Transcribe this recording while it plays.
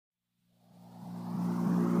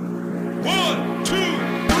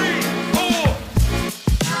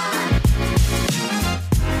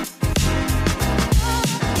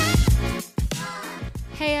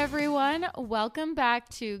everyone. Welcome back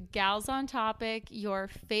to Gals on Topic, your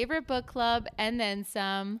favorite book club, and then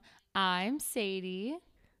some. I'm Sadie.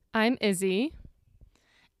 I'm Izzy.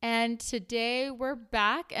 And today we're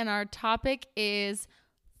back, and our topic is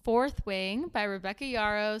Fourth Wing by Rebecca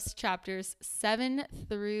Yarros, chapters 7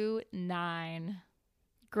 through 9.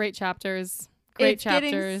 Great chapters. It's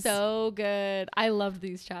getting so good. I love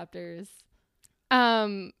these chapters.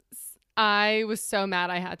 I was so mad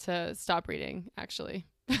I had to stop reading, actually.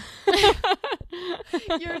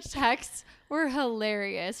 Your texts were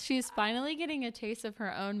hilarious. She's finally getting a taste of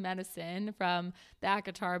her own medicine from the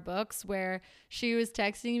ACOTAR books, where she was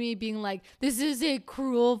texting me being like, this is a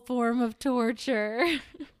cruel form of torture.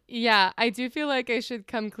 Yeah, I do feel like I should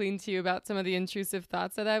come clean to you about some of the intrusive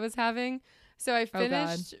thoughts that I was having. So I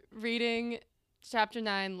finished reading chapter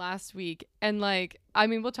 9 last week, and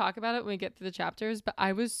we'll talk about it when we get through the chapters, but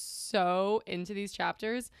I was so into these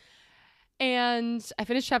chapters. And I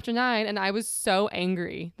finished chapter 9 and I was so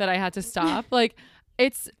angry that I had to stop.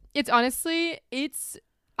 It's honestly,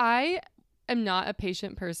 I am not a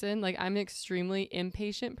patient person. I'm an extremely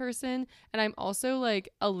impatient person. And I'm also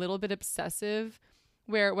a little bit obsessive,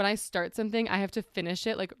 where when I start something, I have to finish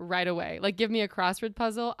it right away. Give me a crossword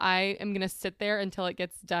puzzle, I am going to sit there until it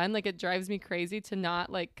gets done. It drives me crazy to not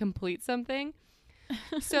complete something.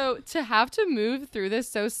 So to have to move through this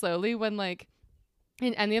so slowly when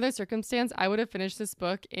in any other circumstance, I would have finished this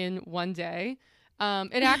book in one day.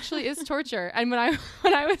 It actually is torture. And when I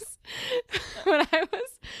was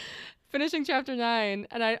finishing chapter 9,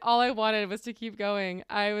 and all I wanted was to keep going,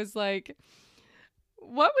 I was like,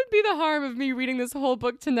 what would be the harm of me reading this whole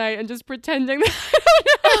book tonight and just pretending that I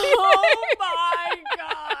don't know Oh my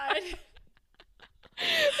god!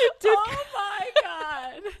 Oh my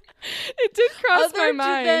god! It did cross my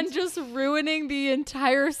mind. Than just ruining the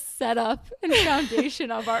entire setup and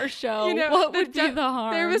foundation of our show. What would be the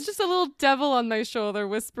harm? There was just a little devil on my shoulder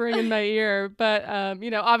whispering in my ear. But,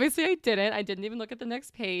 obviously I didn't. I didn't even look at the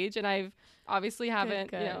next page. And I've obviously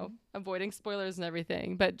haven't, avoiding spoilers and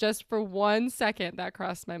everything. But just for 1 second, that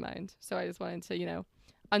crossed my mind. So I just wanted to,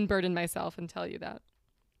 unburden myself and tell you that.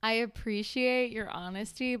 I appreciate your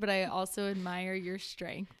honesty, but I also admire your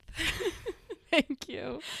strength. Thank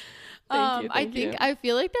you. I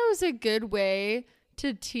feel like that was a good way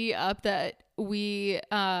to tee up that we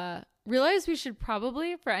realize we should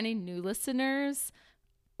probably, for any new listeners,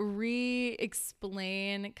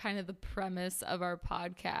 re-explain kind of the premise of our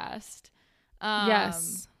podcast.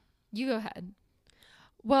 Yes. You go ahead.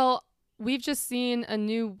 Well, we've just seen a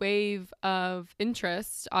new wave of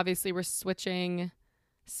interest. Obviously, we're switching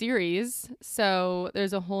series, so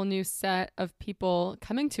there's a whole new set of people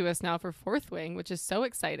coming to us now for Fourth Wing, which is so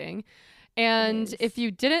exciting. And if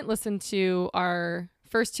you didn't listen to our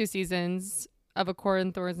first 2 seasons of A Court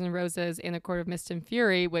of Thorns and Roses and A Court of Mist and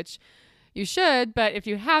Fury, which you should, but if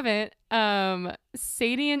you haven't,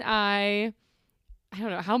 Sadie and I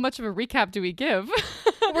don't know, how much of a recap do we give?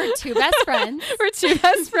 We're 2 best friends. We're 2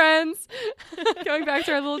 best friends. Going back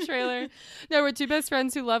to our little trailer. No, we're 2 best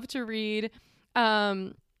friends who love to read.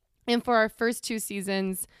 And for our first 2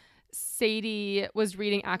 seasons, Sadie was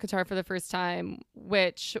reading ACOTAR for the first time,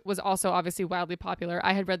 which was also obviously wildly popular.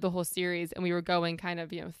 I had read the whole series, and we were going kind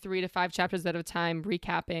of, 3 to 5 chapters at a time,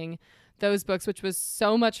 recapping those books, which was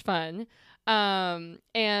so much fun. And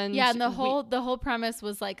the whole premise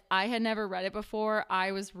was I had never read it before.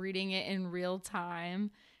 I was reading it in real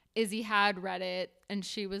time. Izzy had read it, and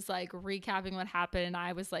she was recapping what happened, and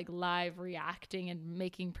I was live reacting and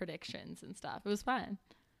making predictions and stuff. It was fun.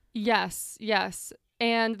 Yes.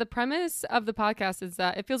 And the premise of the podcast is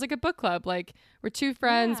that it feels like a book club. We're 2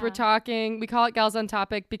 friends, we're talking. We call it Gals on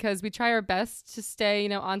Topic because we try our best to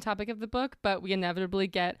stay, on topic of the book, but we inevitably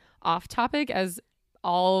get off topic, as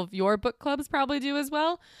all of your book clubs probably do as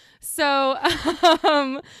well. So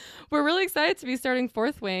we're really excited to be starting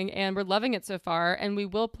Fourth Wing, and we're loving it so far. And we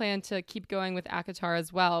will plan to keep going with ACOTAR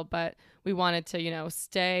as well, but we wanted to,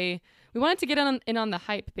 we wanted to get in on the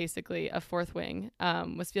hype, basically, of Fourth Wing.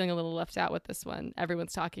 Was feeling a little left out with this one.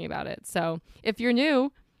 Everyone's talking about it. So if you're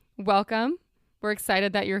new, welcome. We're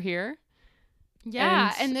excited that you're here.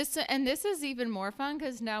 Yeah, and this is even more fun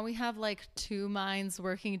because now we have 2 minds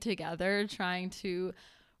working together trying to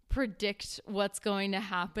predict what's going to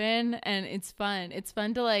happen, and it's fun. It's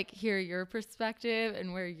fun to hear your perspective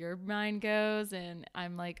and where your mind goes, and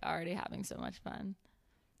I'm already having so much fun.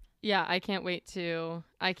 Yeah, I can't wait to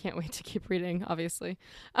keep reading, obviously.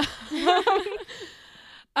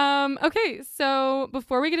 Okay, so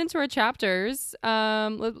before we get into our chapters,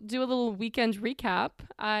 let's do a little weekend recap.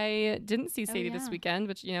 I didn't see Sadie this weekend,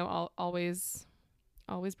 which always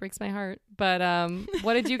breaks my heart. But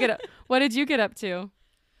what did you get up to?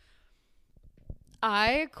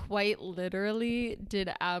 I quite literally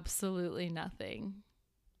did absolutely nothing.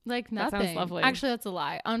 Like nothing. That sounds lovely. Actually, that's a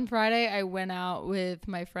lie. On Friday, I went out with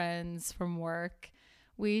my friends from work.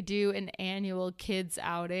 We do an annual kids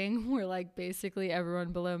outing where like basically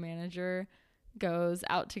everyone below manager goes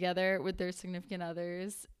out together with their significant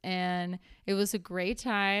others. And it was a great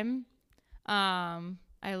time.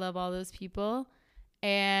 I love all those people.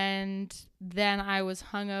 And then I was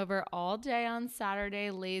hungover all day on Saturday,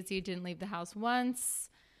 lazy, didn't leave the house once.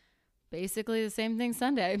 Basically the same thing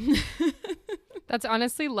Sunday. That's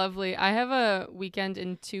honestly lovely. I have a weekend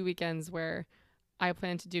in 2 weekends where I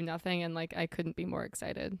plan to do nothing, and like I couldn't be more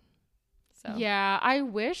excited. So yeah, I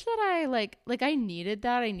wish that I like I needed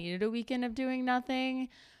that. I needed a weekend of doing nothing,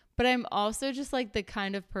 but I'm also just like the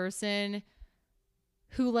kind of person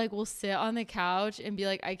who like will sit on the couch and be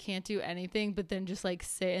like, I can't do anything, but then just like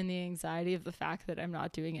sit in the anxiety of the fact that I'm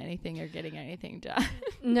not doing anything or getting anything done.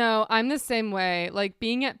 No, I'm the same way. Like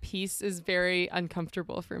being at peace is very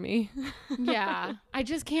uncomfortable for me. Yeah, I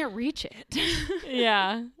just can't reach it.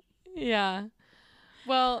 Yeah. Yeah.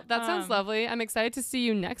 Well, that sounds lovely. I'm excited to see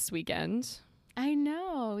you next weekend. I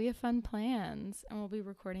know. We have fun plans, and we'll be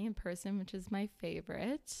recording in person, which is my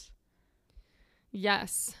favorite.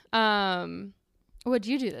 Yes. What'd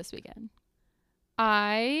you do this weekend?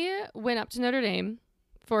 I went up to Notre Dame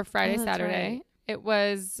for Friday, Saturday. Right. It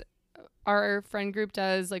was our friend group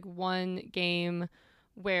does like one game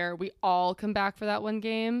where we all come back for that one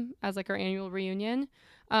game as like our annual reunion.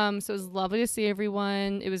 So it was lovely to see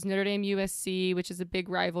everyone. It was Notre Dame USC, which is a big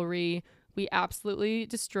rivalry. We absolutely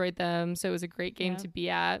destroyed them. So it was a great game to be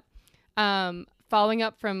at. Following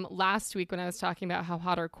up from last week when I was talking about how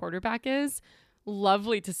hot our quarterback is,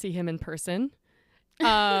 lovely to see him in person.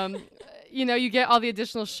 You know, you get all the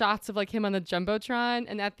additional shots of like him on the Jumbotron,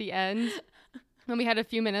 and at the end when we had a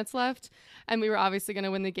few minutes left and we were obviously going to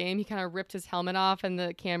win the game, he kind of ripped his helmet off and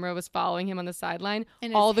the camera was following him on the sideline.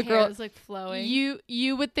 And all his the hair girls was like flowing.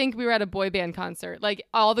 You would think we were at a boy band concert. Like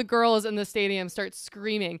all the girls in the stadium start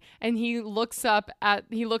screaming, and he looks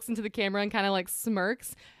into the camera and kind of like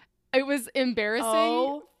smirks. It was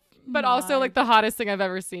embarrassing, but also like the hottest thing I've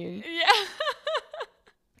ever seen. Yeah.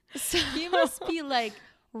 So he must be like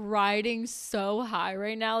riding so high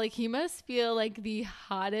right now. Like he must feel like the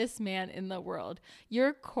hottest man in the world.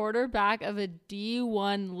 You're quarterback of a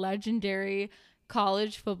D1 legendary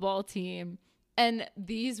college football team, and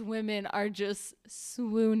these women are just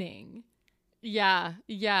swooning. Yeah.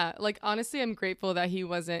 Like honestly, I'm grateful that he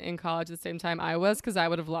wasn't in college at the same time I was, because I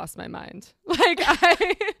would have lost my mind.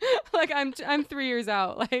 I'm 3 years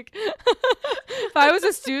out. Like if I was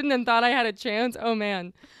a student and thought I had a chance, oh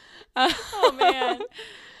man. Oh man.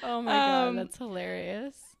 Oh my God, that's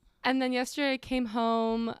hilarious. And then yesterday I came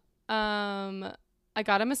home. I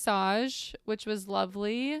got a massage, which was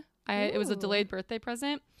lovely. It was a delayed birthday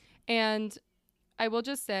present. And I will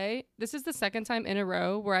just say, this is the second time in a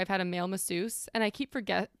row where I've had a male masseuse, and I keep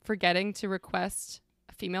forgetting to request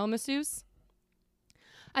a female masseuse.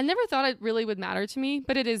 I never thought it really would matter to me,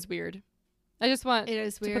 but it is weird. I just want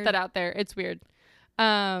to put that out there. It's weird.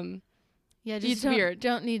 Yeah, just it's weird.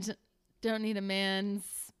 Don't need a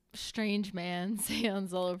strange man's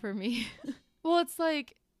hands all over me. Well, it's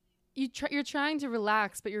like you're trying to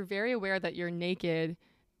relax, but you're very aware that you're naked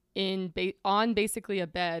on basically a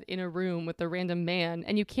bed in a room with a random man,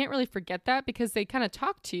 and you can't really forget that because they kind of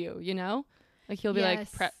talk to you, you know? Like he'll be like,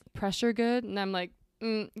 pressure good? And I'm like,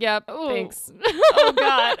 yeah, thanks. Oh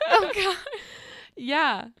God. Oh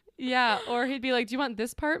God. Yeah. Or he'd be like, do you want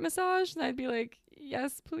this part massaged? And I'd be like,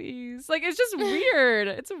 yes, please. Like, it's just weird.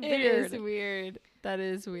 It's weird. It is weird. That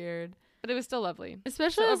is weird. But it was still lovely.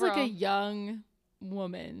 Especially as overall, like a young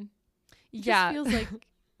woman. You just feels like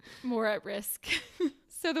more at risk.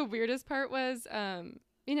 So the weirdest part was,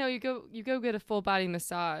 you go get a full body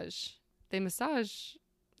massage. They massage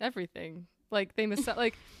everything. Like they massage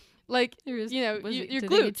like your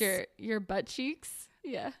glutes, your butt cheeks.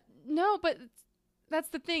 Yeah. No, but that's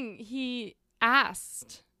the thing. He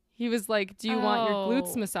asked. He was like, "Do you want your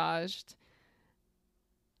glutes massaged?"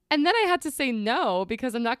 And then I had to say no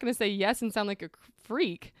because I'm not going to say yes and sound like a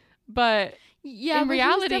freak. But yeah, in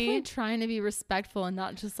reality, he was definitely trying to be respectful and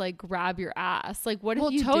not just like grab your ass. Like, what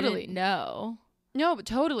if you didn't know? No, but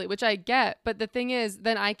totally, which I get. But the thing is,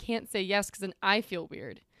 then I can't say yes because then I feel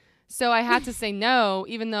weird. So I had to say no,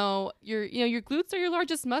 even though your glutes are your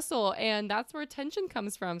largest muscle, and that's where tension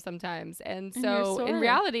comes from sometimes. And so in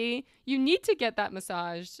reality, you need to get that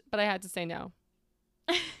massaged, but I had to say no.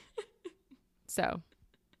 So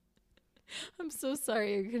I'm so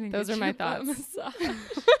sorry you're gonna. Those are my thoughts.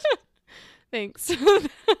 Thanks.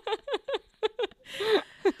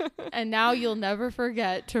 And now you'll never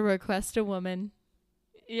forget to request a woman.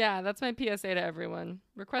 Yeah, that's my PSA to everyone.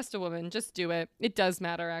 Request a woman. Just do it. It does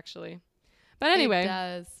matter, actually. But anyway. It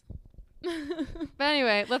does. But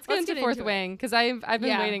anyway, let's get into Fourth Wing, because I've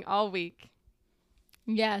been waiting all week.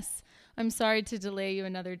 Yes. I'm sorry to delay you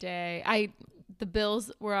another day. The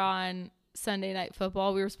Bills were on Sunday Night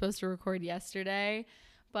Football. We were supposed to record yesterday,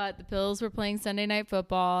 but the Bills were playing Sunday Night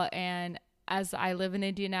Football, and as I live in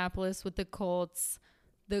Indianapolis with the Colts,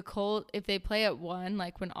 if they play at 1,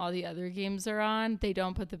 like when all the other games are on, they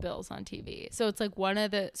don't put the Bills on TV. So it's like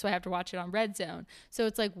so I have to watch it on Red Zone. So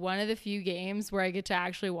it's like one of the few games where I get to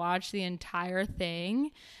actually watch the entire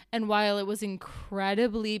thing. And while it was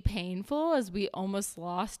incredibly painful as we almost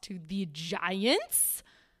lost to the Giants,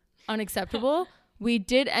 unacceptable, we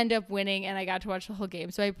did end up winning and I got to watch the whole game.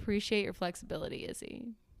 So I appreciate your flexibility, Izzy.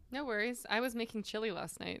 No worries. I was making chili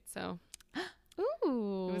last night, so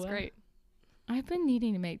ooh, it was great. I've been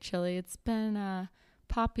needing to make chili. It's been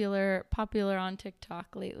popular on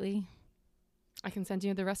TikTok lately. I can send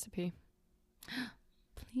you the recipe.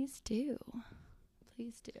 Please do.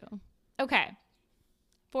 Okay.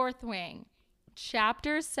 Fourth Wing,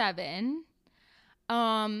 chapter 7.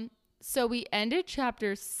 So we ended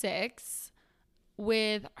chapter 6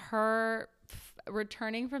 with her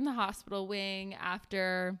returning from the hospital wing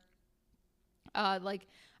after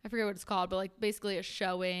I forget what it's called, but like basically a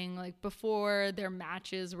showing, like before their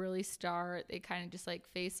matches really start, they kind of just like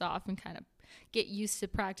face off and kind of get used to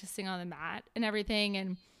practicing on the mat and everything.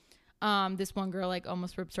 And this one girl like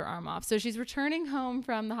almost rips her arm off. So she's returning home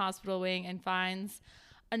from the hospital wing and finds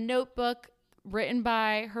a notebook written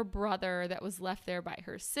by her brother that was left there by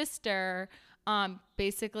her sister.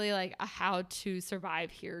 Basically like a how to survive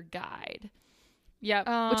here guide.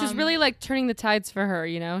 Yeah, which is really like turning the tides for her,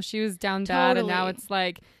 you know? She was down bad and now it's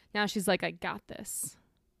like, now she's like, I got this.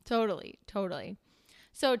 Totally.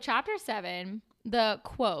 So chapter 7, the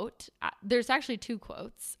quote, there's actually 2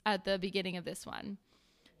 quotes at the beginning of this one.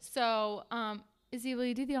 So, Izzy, will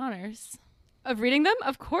you do the honors? Of reading them?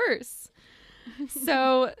 Of course.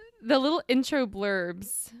 So the little intro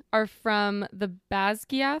blurbs are from the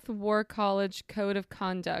Basgiath War College Code of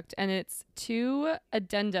Conduct, and it's 2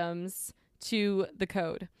 addendums to the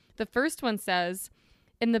code. The first one says,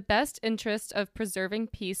 in the best interest of preserving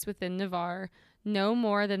peace within Navarre, no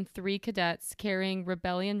more than 3 cadets carrying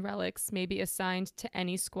rebellion relics may be assigned to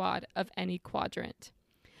any squad of any quadrant.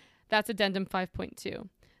 That's addendum 5.2.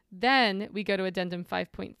 Then we go to addendum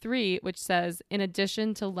 5.3, which says, in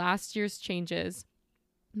addition to last year's changes,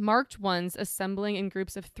 marked ones assembling in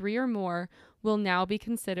groups of 3 or more will now be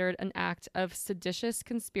considered an act of seditious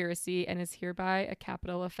conspiracy and is hereby a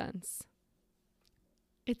capital offense.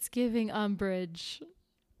 It's giving Umbridge.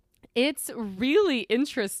 It's really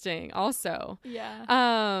interesting also.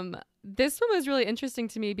 Yeah. This one was really interesting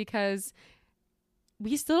to me because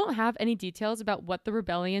we still don't have any details about what the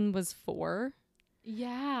rebellion was for.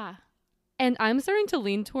 Yeah. And I'm starting to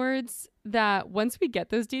lean towards that once we get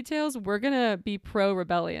those details, we're going to be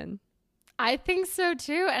pro-rebellion. I think so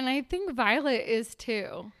too. And I think Violet is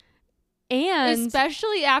too. And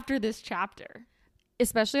especially after this chapter.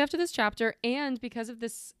 And because of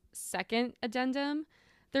this second addendum,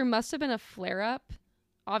 there must have been a flare-up,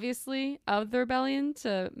 obviously, of the rebellion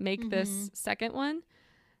to make this second one.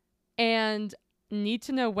 And need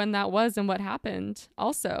to know when that was and what happened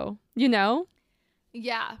also, you know?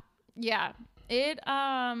 Yeah. It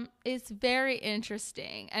is very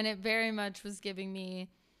interesting, and it very much was giving me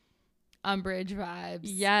Umbridge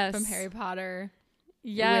vibes from Harry Potter.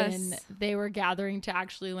 Yes. When they were gathering to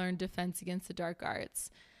actually learn defense against the dark arts.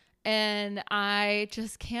 And I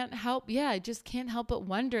just can't help but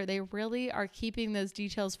wonder. They really are keeping those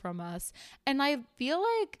details from us. And I feel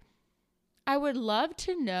like I would love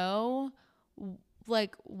to know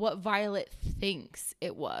like what Violet thinks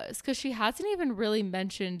it was, because she hasn't even really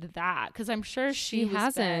mentioned that, because I'm sure she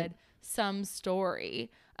has said some story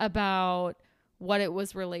about what it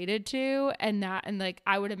was related to, and like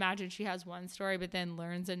I would imagine she has one story but then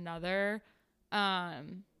learns another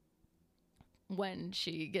when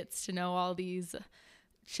she gets to know all these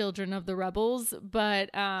children of the rebels,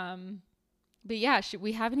 but yeah,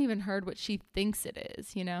 we haven't even heard what she thinks it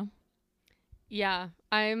is, you know? Yeah,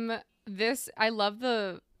 I love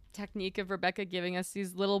the technique of Rebecca giving us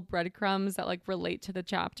these little breadcrumbs that like relate to the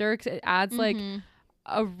chapter, because it adds like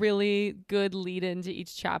a really good lead into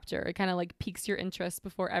each chapter. It kind of like piques your interest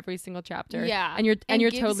before every single chapter. Yeah. And you're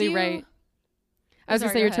totally right. I was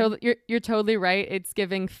gonna say you're totally right. It's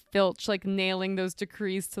giving Filch like nailing those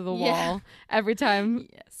decrees to the wall every time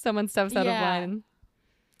someone steps out of line.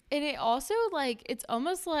 And it also like, it's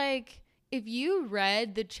almost like if you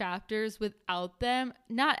read the chapters without them,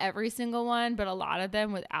 not every single one, but a lot of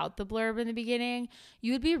them without the blurb in the beginning,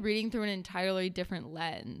 you would be reading through an entirely different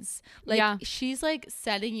lens. Like she's like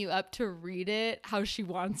setting you up to read it how she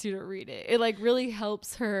wants you to read it. It like really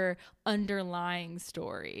helps her underlying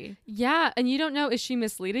story. Yeah, and you don't know, is she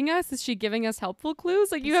misleading us? Is she giving us helpful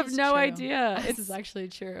clues? Like, you have no idea. This is actually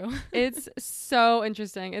true. It's so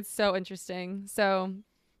interesting. It's so interesting. So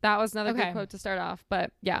that was another good quote to start off.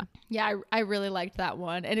 But yeah. Yeah, I really liked that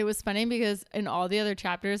one. And it was funny because in all the other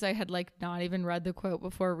chapters, I had like not even read the quote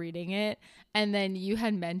before reading it. And then you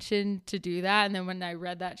had mentioned to do that. And then when I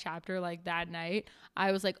read that chapter like that night,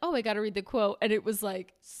 I was like, oh, I got to read the quote. And it was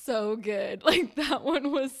like so good. Like that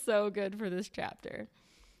one was so good for this chapter.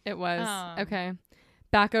 It was. Okay.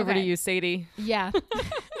 Back over to you, Sadie. Yeah.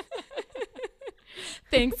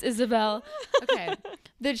 Thanks, Isabel. Okay.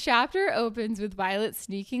 The chapter opens with Violet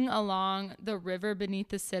sneaking along the river beneath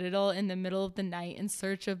the citadel in the middle of the night in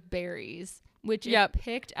search of berries, which if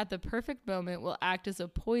picked at the perfect moment will act as a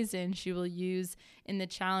poison she will use in the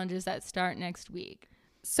challenges that start next week.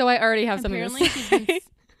 So I already have something to say.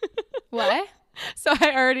 What? So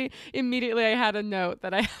I had a note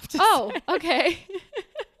that I have to say. Oh, okay.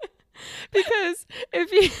 Because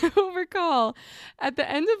if you recall, at the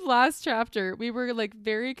end of last chapter, we were like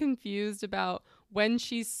very confused about when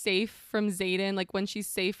she's safe from Xaden, like when she's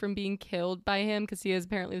safe from being killed by him, because he has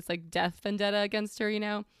apparently this like death vendetta against her, you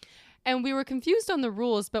know? And we were confused on the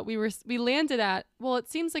rules, but we landed at, well, it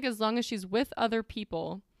seems like as long as she's with other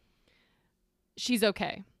people, she's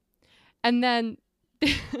okay. And then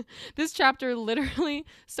this chapter literally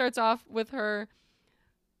starts off with her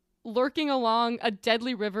lurking along a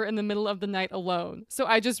deadly river in the middle of the night alone. So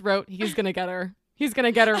I just wrote, he's gonna get her. He's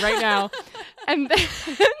gonna get her right now.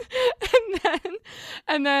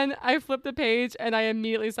 and then I flipped the page and I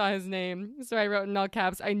immediately saw his name. So I wrote in all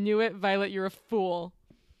caps, I knew it, Violet, you're a fool.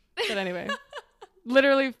 But anyway,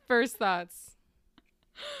 literally first thoughts.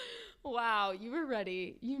 Wow, you were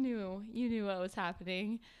ready. You knew what was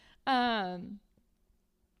happening.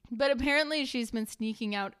 But apparently she's been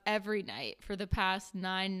sneaking out every night for the past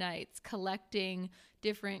 9 nights, collecting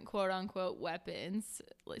different quote unquote weapons.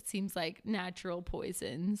 It seems like natural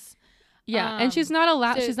poisons. Yeah. And she's not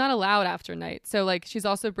allowed after night. So like she's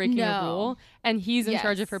also breaking a rule, and he's in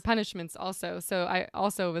charge of her punishments also. So I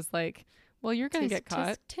also was like, well, you're going to get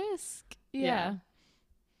caught. Tisk. Yeah.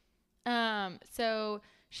 So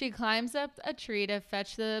she climbs up a tree to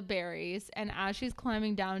fetch the berries, and as she's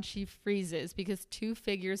climbing down, she freezes because 2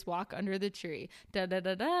 figures walk under the tree.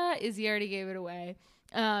 Da-da-da-da, Izzy already gave it away.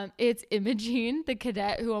 It's Imogen, the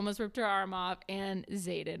cadet who almost ripped her arm off, and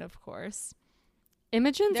Xaden, of course.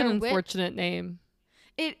 Imogen's an unfortunate name.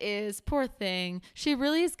 It is. Poor thing. She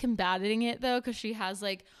really is combating it, though, because she has,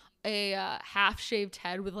 like, a half-shaved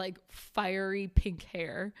head with, like, fiery pink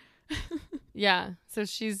hair. Yeah, so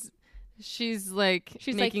she's like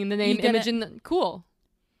making the name Imogen cool.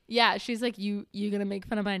 Yeah, she's like, you gonna make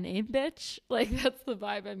fun of my name, bitch? Like, that's the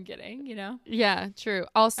vibe I'm getting, you know? Yeah, true.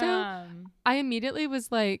 Also, I immediately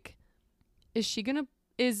was like,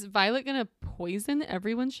 is Violet gonna poison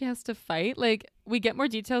everyone she has to fight? Like, we get more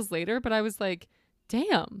details later, but I was like,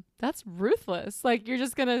 damn, that's ruthless. Like, you're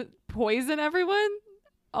just gonna poison everyone?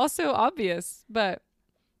 Also obvious, but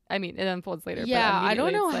I mean, it unfolds later. Yeah, but I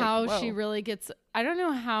don't know how she really gets. I don't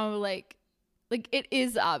know how like it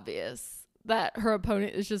is obvious that her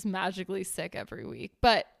opponent is just magically sick every week,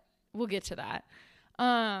 but we'll get to that.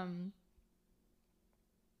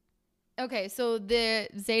 Okay, so the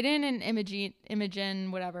Xaden and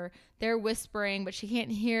Imogen, whatever, they're whispering, but she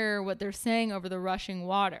can't hear what they're saying over the rushing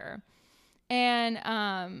water, and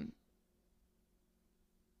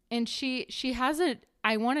she has a.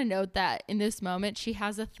 I want to note that in this moment, she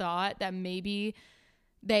has a thought that maybe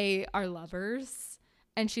they are lovers,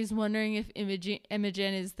 and she's wondering if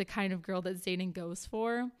Imogen is the kind of girl that Xaden goes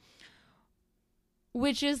for,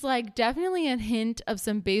 which is like definitely a hint of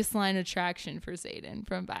some baseline attraction for Xaden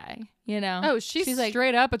from Vi, you know? Oh, she's like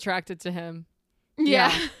straight up attracted to him.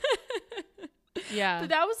 Yeah. Yeah. But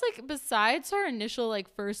that was like, besides her initial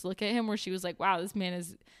like first look at him where she was like, wow, this man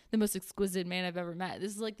is the most exquisite man I've ever met.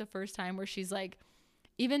 This is like the first time where she's like,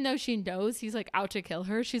 even though she knows he's like out to kill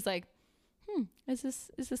her, she's like, is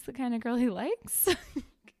this the kind of girl he likes?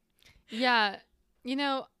 Yeah. You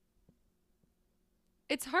know,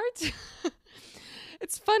 it's hard to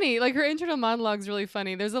it's funny. Like, her internal monologue is really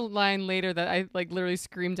funny. There's a line later that I like literally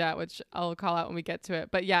screamed at, which I'll call out when we get to it.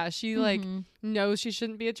 But yeah, she like knows she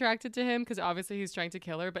shouldn't be attracted to him because obviously he's trying to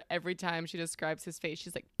kill her. But every time she describes his face,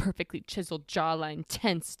 she's like, perfectly chiseled jawline,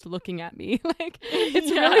 tensed, looking at me. Like, it's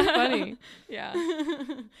really funny. Yeah.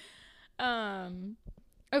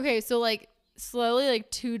 Okay, so like slowly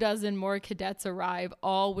like 24 more cadets arrive,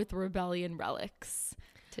 all with rebellion relics.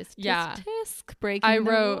 Tisk, tisk, tisk, breaking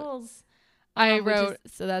the rules. I wrote,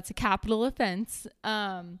 so that's a capital offense.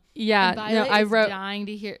 I wrote dying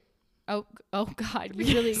to hear. Oh God,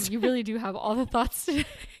 you really do have all the thoughts today.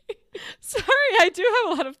 Sorry, I do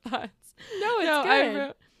have a lot of thoughts. No, it's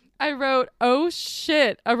good. I wrote, oh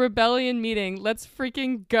shit, a rebellion meeting. Let's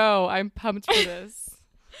freaking go. I'm pumped for this.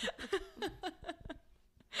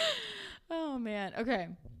 Oh man. Okay.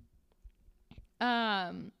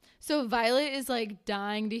 So Violet is like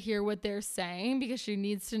dying to hear what they're saying because she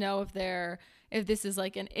needs to know if this is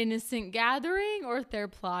like an innocent gathering or if they're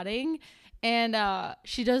plotting. And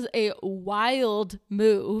she does a wild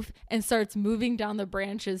move and starts moving down the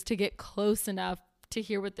branches to get close enough to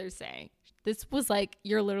hear what they're saying. This was like,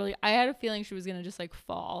 I had a feeling she was going to just like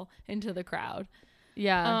fall into the crowd.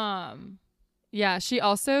 Yeah. Yeah. She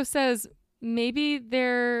also says maybe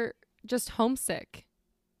they're just homesick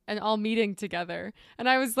and all meeting together. And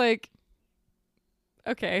I was like,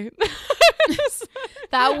 okay.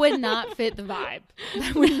 That would not fit the vibe.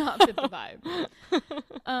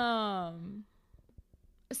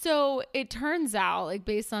 So it turns out, like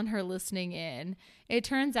based on her listening in, it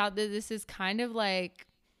turns out that this is kind of like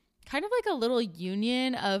a little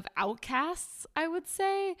union of outcasts, I would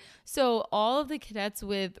say. So all of the cadets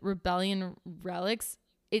with rebellion relics,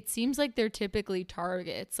 it seems like they're typically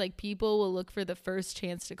targets. Like people will look for the first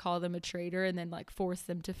chance to call them a traitor and then like force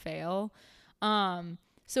them to fail.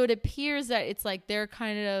 So it appears that it's like they're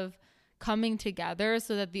kind of coming together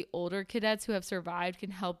so that the older cadets who have survived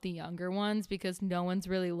can help the younger ones because no one's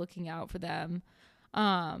really looking out for them.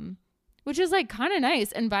 Which is like kind of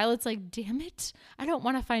nice. And Violet's like, damn it, I don't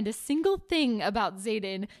want to find a single thing about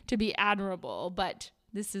Xaden to be admirable, but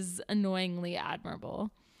this is annoyingly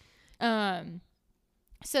admirable.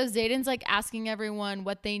 So Xaden's like asking everyone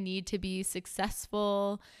what they need to be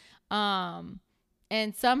successful.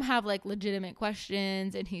 And some have like legitimate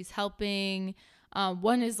questions and he's helping.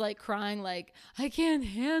 One is like crying like, I can't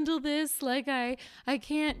handle this. Like I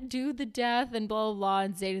can't do the death and blah, blah, blah.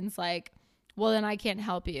 And Xaden's like, well, then I can't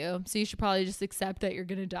help you. So you should probably just accept that you're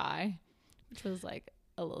going to die, which was like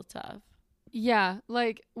a little tough. Yeah.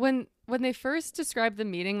 Like when they first described the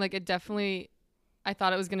meeting, like it definitely, I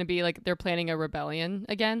thought it was going to be like they're planning a rebellion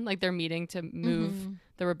again. Like they're meeting to move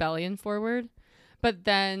the rebellion forward. But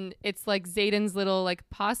then it's like Xaden's little like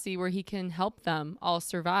posse where he can help them all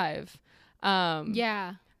survive.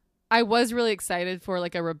 Yeah. I was really excited for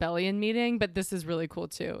like a rebellion meeting, but this is really cool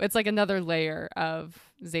too. It's like another layer of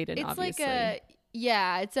Xaden, it's obviously.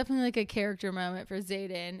 It's definitely like a character moment for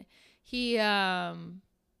Xaden. He kind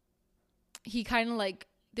of like,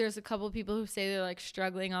 there's a couple of people who say they're like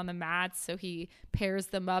struggling on the mats, so he pairs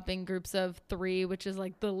them up in groups of 3, which is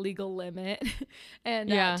like the legal limit, and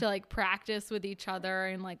to like practice with each other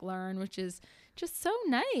and like learn, which is just so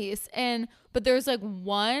nice. But there's like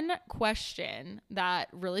one question that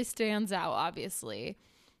really stands out. ...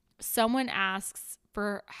 Someone asks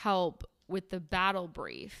for help with the battle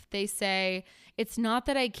brief. They say, it's not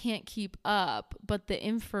that I can't keep up, but the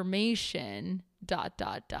information ...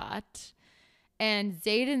 And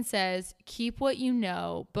Xaden says, keep what you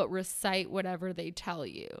know, but recite whatever they tell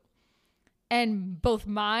you. And both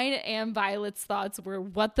mine and Violet's thoughts were,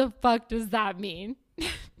 what the fuck does that mean?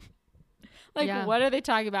 What are they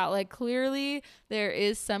talking about? Like, clearly there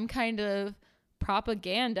is some kind of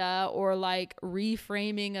propaganda or like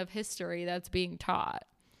reframing of history that's being taught.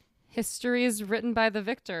 History is written by the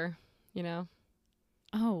victor, you know?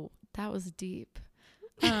 Oh, that was deep.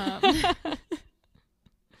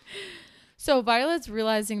 So Violet's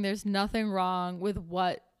realizing there's nothing wrong with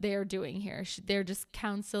what they're doing here. They're just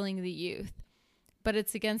counseling the youth, but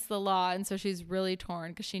it's against the law. And so she's really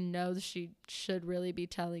torn because she knows she should really be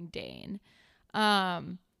telling Dane.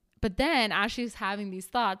 But then as she's having these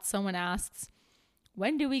thoughts, someone asks,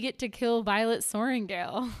 when do we get to kill Violet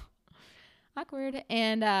Sorrengail? Awkward.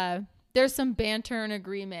 And there's some banter and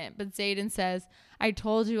agreement, but Xaden says, I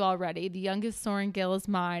told you already, the youngest Sorrengail is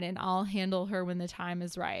mine and I'll handle her when the time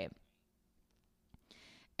is right.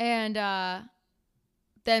 And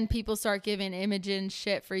then people start giving Imogen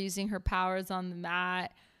shit for using her powers on the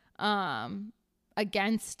mat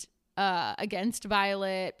against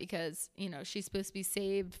Violet because, you know, she's supposed to be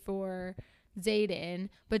saved for Xaden.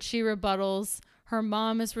 But she rebuttals, her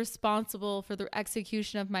mom is responsible for the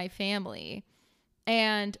execution of my family.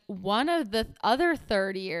 And one of the other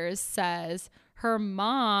third years says her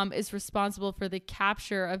mom is responsible for the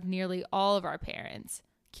capture of nearly all of our parents.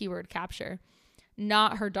 Keyword capture.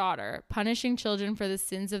 Not her daughter. Punishing children for the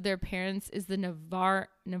sins of their parents is the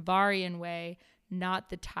Navarian way, not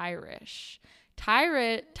the Tyrish.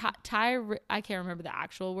 I can't remember the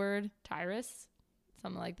actual word, Tyrus,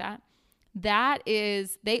 something like that.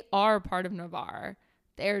 They are part of Navarre.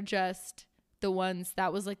 They're just the ones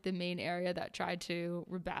that was like the main area that tried to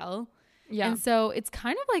rebel. Yeah. And so it's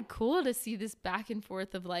kind of like cool to see this back and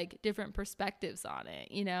forth of like different perspectives on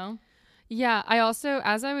it, you know? Yeah. I also,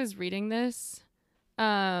 as I was reading this,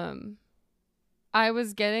 I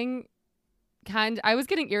was getting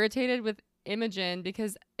irritated with Imogen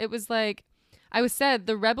because it was like, I was said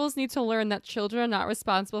the rebels need to learn that children are not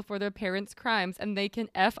responsible for their parents' crimes and they can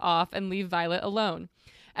F off and leave Violet alone.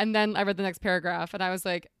 And then I read the next paragraph and I was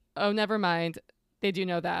like, oh, never mind. They do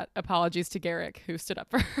know that. Apologies to Garrick, who stood up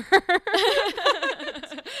for her.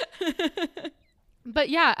 But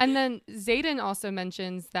yeah, and then Xaden also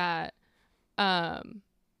mentions that,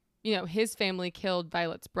 his family killed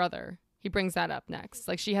Violet's brother. He brings that up next.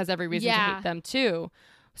 Like, she has every reason to hate them too.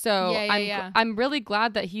 So I'm really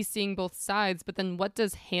glad that he's seeing both sides. But then what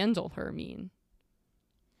does handle her mean?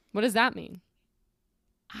 What does that mean?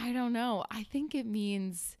 I don't know. I think it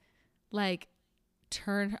means like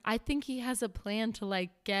I think he has a plan to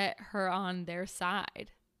like get her on their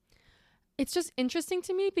side. It's just interesting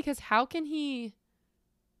to me because how can he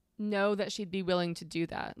know that she'd be willing to do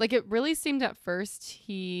that? Like, it really seemed at first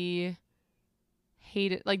he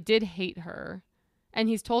did hate her, and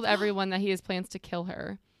he's told everyone that he has plans to kill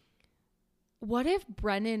her. What if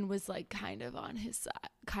Brennan was like kind of on his side,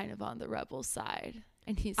 kind of on the rebel side,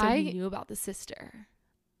 and he knew about the sister?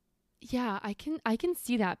 Yeah, I can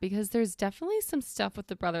see that because there's definitely some stuff with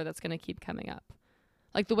the brother that's going to keep coming up.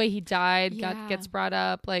 Like the way he died gets brought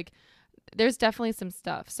up. Like there's definitely some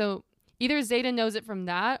stuff. So either Xaden knows it from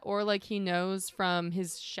that or like he knows from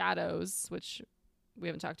his shadows, which we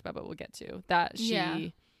haven't talked about, but we'll get to, that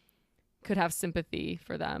she could have sympathy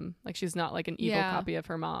for them. Like she's not like an evil copy of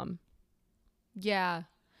her mom. Yeah.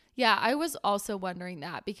 Yeah, I was also wondering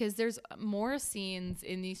that because there's more scenes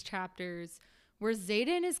in these chapters where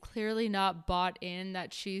Xaden is clearly not bought in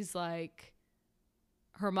that she's like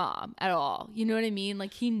her mom at all. You know what I mean?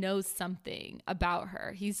 Like he knows something about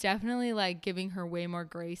her. He's definitely like giving her way more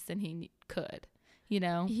grace than he could, you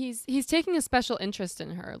know? He's taking a special interest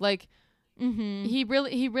in her. Like he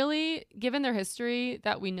really, given their history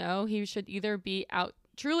that we know, he should either be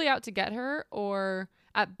truly out to get her or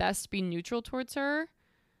at best be neutral towards her.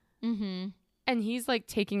 Mm-hmm. And he's like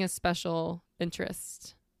taking a special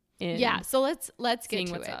interest. So let's get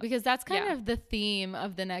to it because that's kind of the theme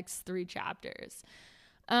of the next 3 chapters.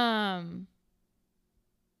 Okay,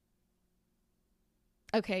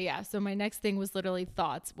 yeah. So my next thing was literally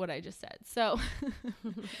thoughts, what I just said. So,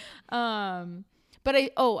 another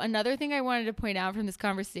thing I wanted to point out from this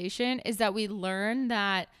conversation is that we learn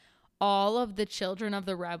that all of the children of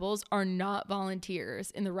the rebels are not volunteers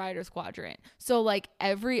in the Riders Quadrant. So like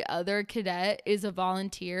every other cadet is a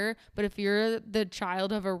volunteer, but if you're the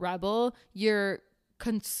child of a rebel, you're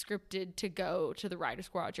conscripted to go to the Riders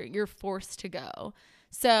Quadrant. You're forced to go.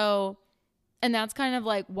 So, and that's kind of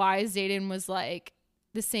like why Xaden was like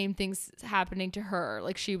the same things happening to her.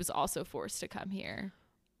 Like she was also forced to come here.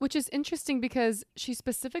 Which is interesting because she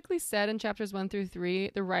specifically said in chapters 1 through 3,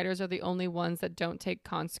 the Riders are the only ones that don't take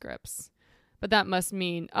conscripts. But that must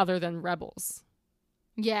mean other than rebels.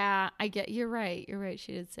 Yeah, you're right.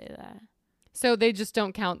 She did say that. So they just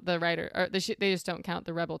don't count the Rider, or they just don't count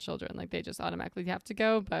the rebel children. Like they just automatically have to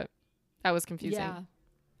go. But that was confusing. Yeah,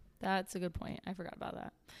 that's a good point. I forgot about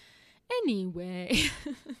that. Anyway,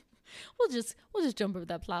 we'll just jump over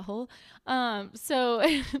that plot hole. So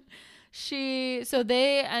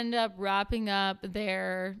they end up wrapping up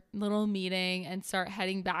their little meeting and start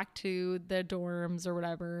heading back to the dorms or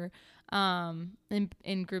whatever,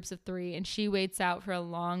 in groups of 3. And she waits out for a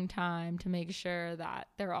long time to make sure that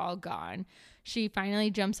they're all gone. She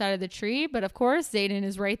finally jumps out of the tree, but of course Xaden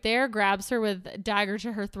is right there, grabs her with a dagger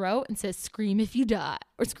to her throat and says, "Scream if you die,"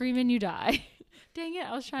 or "Scream and you die." Dang it.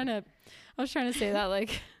 I was trying to say that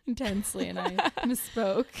like intensely and I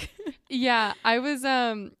misspoke. Yeah, I was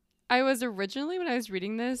originally, when I was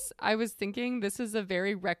reading this, I was thinking this is a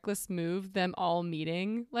very reckless move, them all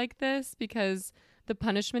meeting like this, because the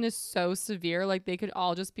punishment is so severe. Like they could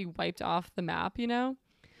all just be wiped off the map, you know?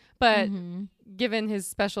 But given his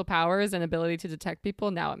special powers and ability to detect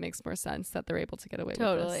people, now it makes more sense that they're able to get away with this.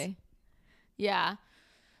 Totally. Yeah.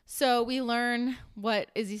 So we learn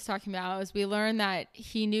what Izzy's talking about is we learn that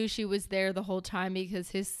he knew she was there the whole time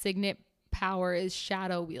because his signet power is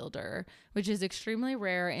Shadow Wielder, which is extremely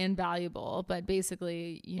rare and valuable, but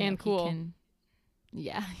basically, you know, and cool.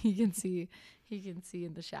 He can see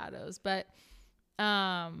in the shadows, but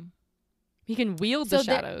he can wield the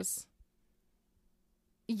shadows.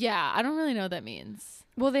 Yeah, I don't really know what that means.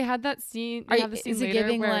 Well, they had that scene. They have the scene is it later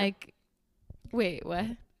giving where, like? Wait, what?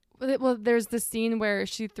 well, there's the scene where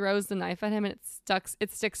she throws the knife at him and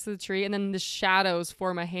it sticks to the tree, and then the shadows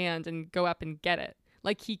form a hand and go up and get it.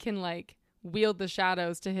 Like he can like wield the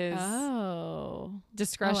shadows to his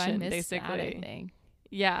discretion, basically. That, I think.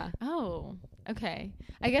 Yeah. Oh, okay.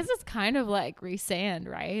 I guess it's kind of like Rhysand,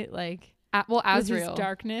 right? Like, well, Azriel. His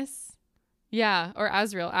darkness. Yeah, or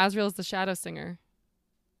Azriel. Azriel is the shadow singer.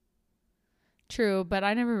 True, but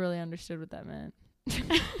I never really understood what that meant.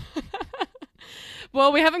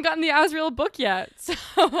 Well, we haven't gotten the Azriel book yet. So.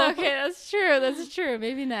 Okay, that's true. That's true.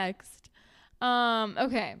 Maybe next.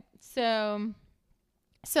 Okay. So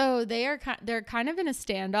they're kind of in a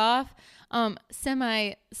standoff,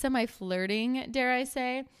 semi flirting, dare I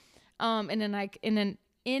say, in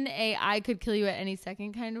a I could kill you at any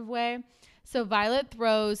second kind of way. So Violet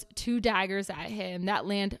throws 2 daggers at him that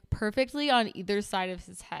land perfectly on either side of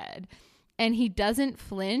his head, and he doesn't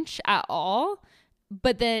flinch at all.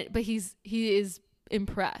 But he is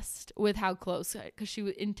impressed with how close, because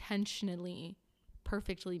she intentionally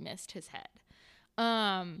perfectly missed his head.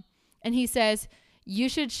 And he says, "You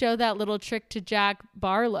should show that little trick to Jack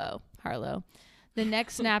Harlow, the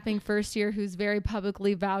next snapping first year who's very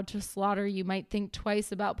publicly vowed to slaughter you might think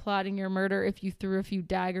twice about plotting your murder if you threw a few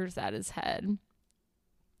daggers at his head."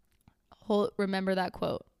 Remember that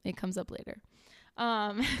quote. It comes up later.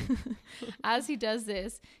 As he does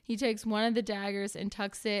this, he takes one of the daggers and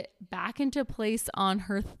tucks it back into place on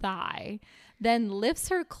her thigh, then lifts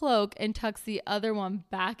her cloak and tucks the other one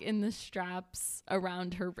back in the straps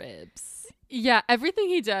around her ribs. Yeah, everything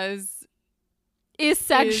he does is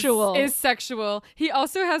sexual. Is sexual. He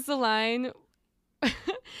also has the line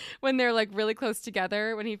when they're like really close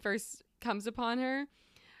together, when he first comes upon her,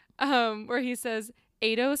 where he says,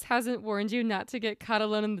 "Ados hasn't warned you not to get caught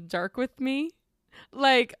alone in the dark with me."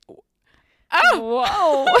 Like, oh,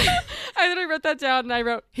 whoa. I then I wrote that down and I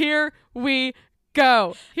wrote, "Here we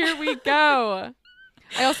go. Here we go."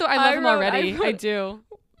 I love him already. I do.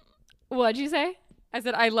 What'd you say? I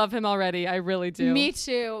said, I love him already. I really do. Me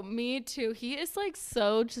too. He is like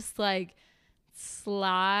so just like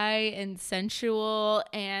sly and sensual.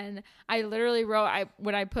 And I literally wrote,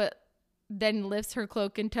 when I put, then lifts her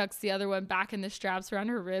cloak and tucks the other one back in the straps around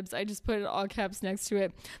her ribs, I just put it all caps next to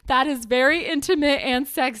it. That is very intimate and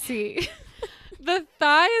sexy. The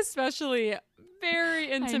thigh especially, very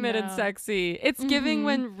intimate and sexy. It's giving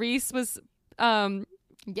when Rhys was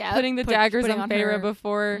putting the daggers on Feyre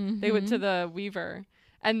before they went to the Weaver.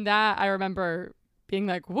 And that I remember being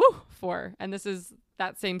like, woo, for. And this is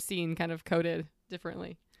that same scene kind of coded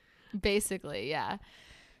differently. Basically, yeah.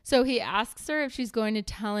 So he asks her if she's going to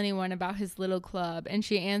tell anyone about his little club, and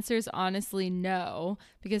she answers honestly no,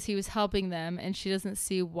 because he was helping them and she doesn't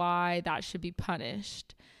see why that should be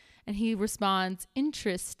punished. And he responds,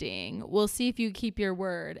 "Interesting. We'll see if you keep your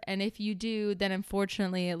word. And if you do, then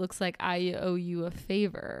unfortunately it looks like I owe you a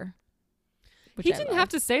favor." He didn't have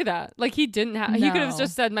to say that. Like he didn't have, he could have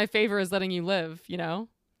just said, "My favor is letting you live," you know?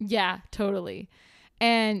 Yeah, totally.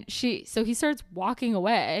 And so he starts walking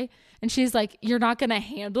away and she's like, "You're not going to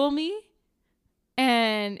handle me?"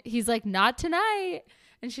 And he's like, "Not tonight."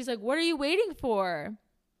 And she's like, "What are you waiting for?"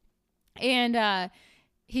 And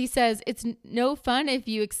he says, "It's no fun if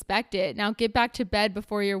you expect it. Now get back to bed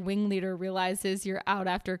before your wing leader realizes you're out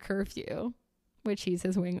after curfew," which he's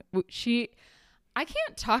his wing. I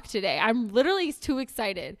can't talk today. I'm literally too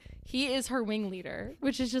excited. He is her wing leader,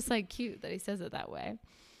 which is just like cute that he says it that way.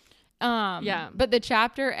 Yeah. But the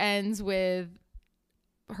chapter ends with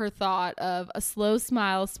her thought of, "A slow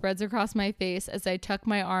smile spreads across my face as I tuck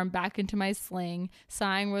my arm back into my sling,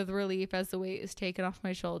 sighing with relief as the weight is taken off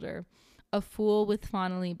my shoulder. A fool with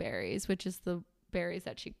fondly berries," which is the berries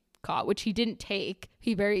that she caught, which he didn't take.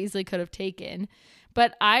 He very easily could have taken.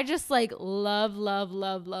 But I just like love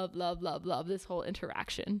this whole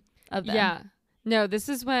interaction of them. Yeah. No, this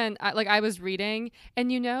is when I was reading, and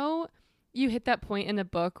you hit that point in a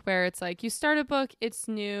book where it's like you start a book, it's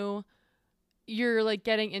new, you're like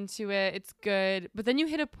getting into it, it's good, but then you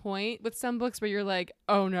hit a point with some books where you're like,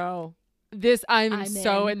 oh no, I'm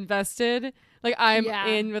so invested, like I'm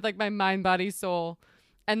in with like my mind, body, soul.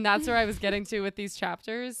 And that's where I was getting to with these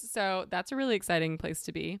chapters. So that's a really exciting place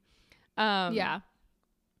to be.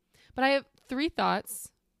 But I have 3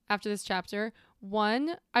 thoughts after this chapter.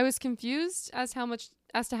 One, I was confused as to how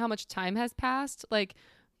much time has passed. Like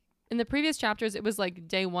in the previous chapters, it was like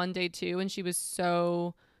day 1, day 2, and she was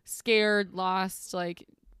so scared, lost, like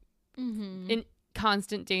in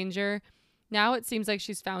constant danger. Now it seems like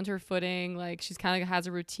she's found her footing. Like she's kind of has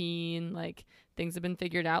a routine. Like things have been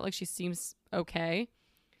figured out. Like she seems okay.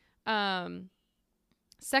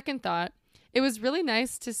 Second thought, it was really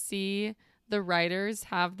nice to see the writers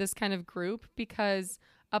have this kind of group, because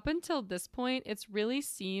up until this point, it's really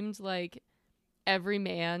seemed like every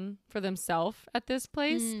man for themselves at this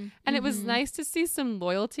place. And it was nice to see some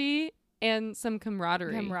loyalty and some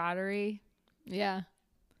camaraderie. Yeah.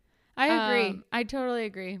 I agree. I totally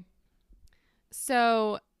agree.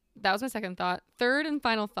 So that was my second thought. Third and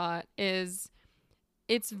final thought is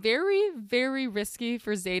it's very, very risky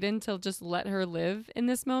for Xaden to just let her live in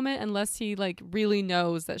this moment unless he like really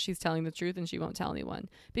knows that she's telling the truth and she won't tell anyone.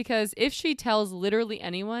 Because if she tells literally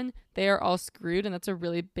anyone, they are all screwed, and that's a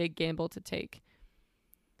really big gamble to take.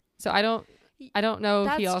 So I don't know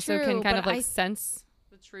if he also can kind of like sense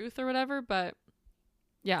the truth or whatever, but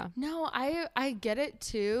yeah. No, I get it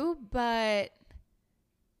too, but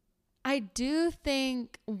I do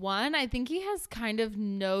think, I think he has kind of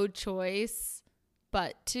no choice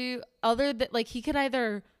but to, other than, like, he could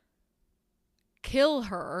either kill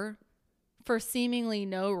her for seemingly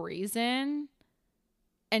no reason,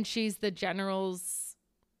 and she's the general's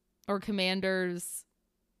or commander's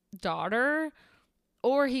daughter,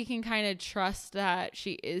 or he can kind of trust that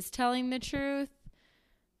she is telling the truth.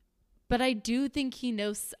 But I do think he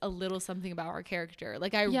knows a little something about her character.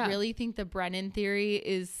 Like, I really think the Brennan theory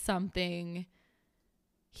is something.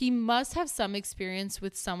 He must have some experience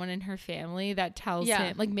with someone in her family that tells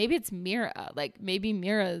him, like, maybe it's Mira. Like, maybe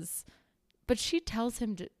Mira's, but she tells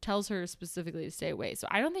her specifically to stay away. So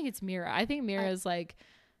I don't think it's Mira. I think Mira's like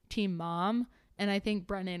team mom, and I think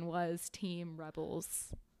Brennan was team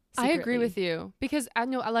rebels. Secretly. I agree with you, because I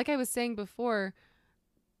know, like I was saying before,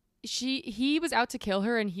 he was out to kill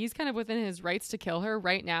her, and he's kind of within his rights to kill her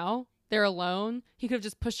right now. They're alone. He could have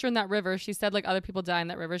just pushed her in that river. She said like other people die in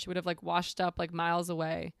that river. She would have like washed up like miles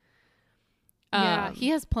away. Yeah, he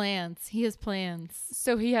has plans.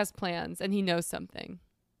 So he has plans, and he knows something.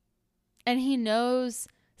 And he knows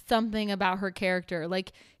something about her character.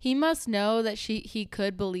 Like, he must know that he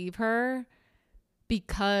could believe her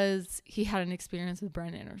because he had an experience with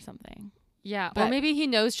Brennan or something. Yeah, but, or maybe he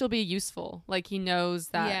knows she'll be useful. Like, he knows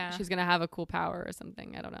that she's going to have a cool power or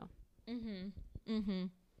something. I don't know.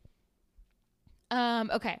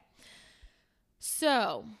 Okay.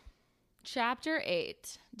 So, chapter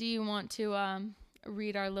 8. Do you want to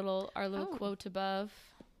read our little quote above?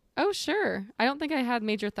 Oh, sure. I don't think I had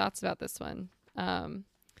major thoughts about this one.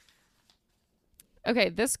 Okay,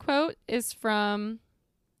 this quote is from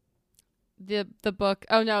the book.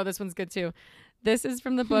 Oh, no, this one's good too. This is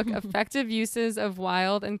from the book Effective Uses of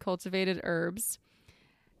Wild and Cultivated Herbs,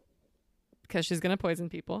 because she's going to poison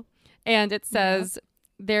people. And it says,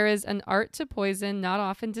 there is an art to poison not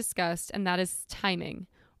often discussed, and that is timing.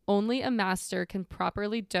 Only a master can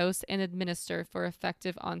properly dose and administer for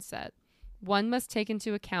effective onset. One must take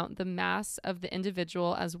into account the mass of the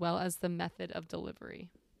individual as well as the method of delivery.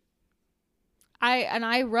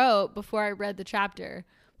 I wrote, before I read the chapter,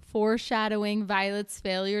 foreshadowing Violet's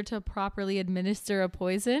failure to properly administer a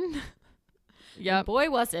poison. Yeah, boy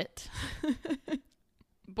was it.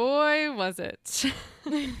 Boy was it.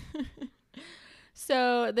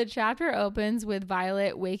 So the chapter opens with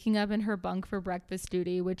Violet waking up in her bunk for breakfast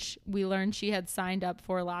duty, which we learned she had signed up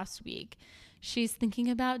for last week. She's thinking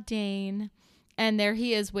about Dane, and there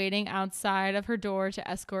he is waiting outside of her door to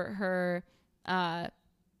escort her to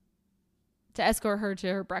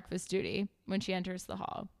her breakfast duty when she enters the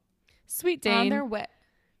hall. Sweet Dane. On their way.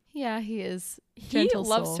 Yeah, he is. He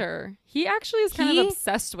loves her. He actually is kind of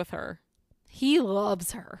obsessed with her. He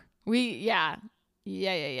loves her. Yeah.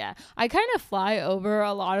 I kind of fly over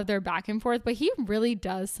a lot of their back and forth, but he really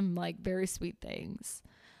does some like very sweet things.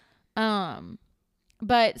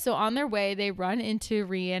 But so on their way, they run into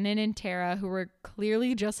Rhiannon and Tara, who were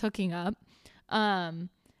clearly just hooking up. And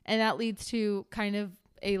that leads to kind of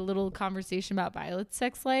a little conversation about Violet's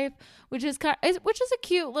sex life, which is a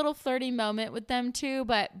cute little flirty moment with them too,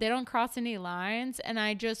 but they don't cross any lines. And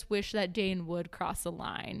I just wish that Dane would cross a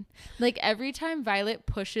line. Like, every time Violet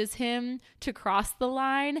pushes him to cross the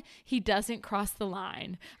line, he doesn't cross the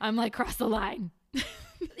line. I'm like, cross the line.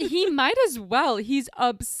 He might as well. He's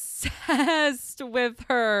obsessed with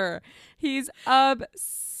her. It's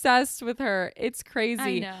crazy.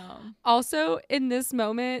 I know. Also, in this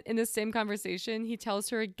moment, in this same conversation, he tells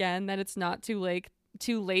her again that it's not too late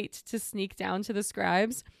to sneak down to the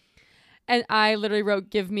scribes. And I literally wrote,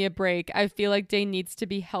 give me a break. I feel like Dane needs to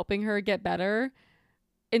be helping her get better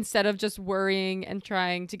instead of just worrying and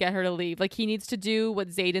trying to get her to leave. Like, he needs to do what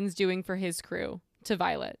Xaden's doing for his crew to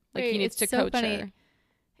Violet. Like, he needs to coach her.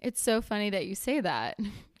 It's so funny that you say that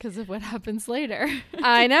because of what happens later.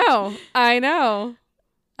 I know.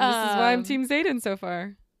 This is why I'm Team Xaden so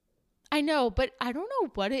far. I know, but I don't know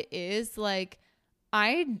what it is. Like,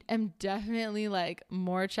 I am definitely like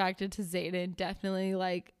more attracted to Xaden. Definitely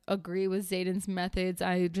like agree with Xaden's methods.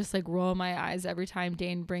 I just like roll my eyes every time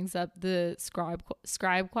Dane brings up the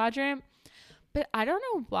scribe quadrant. But I don't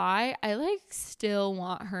know why. I like still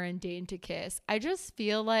want her and Dane to kiss. I just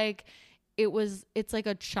feel like it's like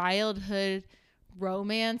a childhood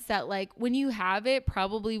romance that like when you have it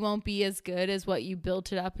probably won't be as good as what you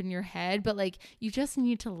built it up in your head, but like you just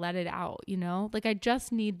need to let it out, you know? Like I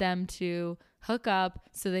just need them to hook up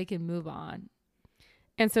so they can move on.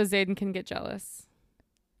 And so Xaden can get jealous.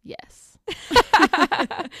 Yes.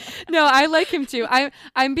 No, I like him too.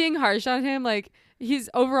 I'm being harsh on him. Like he's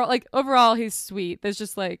overall he's sweet.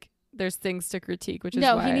 There's things to critique, which is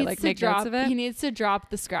why I like make notes of it. He needs to drop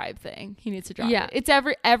the scribe thing. He needs to drop it. It's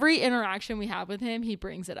every interaction we have with him, he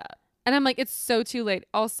brings it up. And I'm like, it's so too late.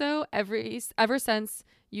 Also, ever since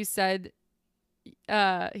you said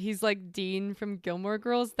he's like Dean from Gilmore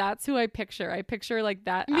Girls, that's who I picture. I picture like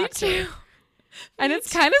that Me actor. too. And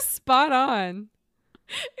it's kind of spot on.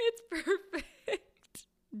 It's perfect.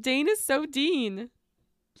 Dane is so Dean.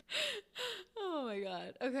 Oh my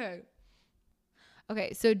god.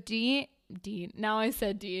 Okay, so Dean, now I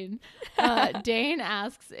said Dean. Dane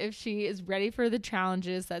asks if she is ready for the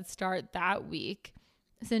challenges that start that week,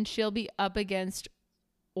 since she'll be up against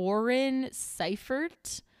Oren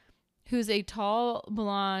Seifert, who's a tall,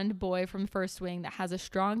 blonde boy from First Wing that has a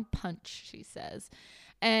strong punch, she says.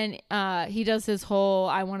 And he does his whole,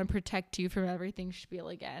 I want to protect you from everything spiel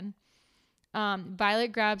again.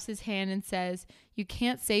 Violet grabs his hand and says, you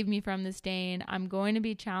can't save me from this, Dane. I'm going to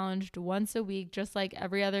be challenged once a week, just like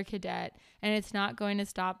every other cadet, and it's not going to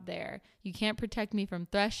stop there. You can't protect me from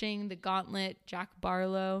Threshing, the Gauntlet, Jack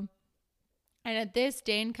Barlow. And at this,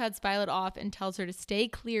 Dane cuts Violet off and tells her to stay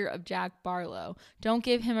clear of Jack Barlow. Don't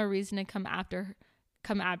give him a reason to come after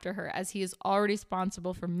her, as he is already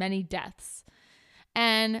responsible for many deaths.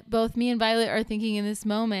 And both me and Violet are thinking in this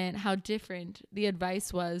moment how different the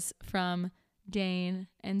advice was from Dane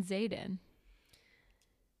and Xaden.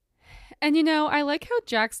 And you know, I like how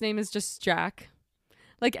Jack's name is just Jack.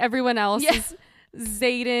 Like everyone else is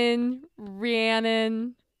Xaden,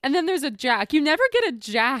 Rhiannon, and then there's a Jack. You never get a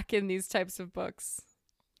Jack in these types of books.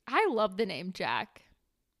 I love the name Jack.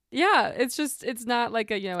 Yeah, it's not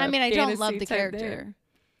like a, you know, I mean, I don't love the character. Name.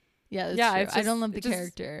 Yeah, that's true. I don't love the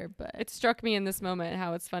character, but it struck me in this moment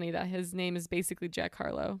how it's funny that his name is basically Jack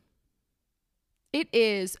Harlow. It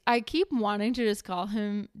is. I keep wanting to just call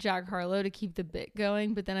him Jack Harlow to keep the bit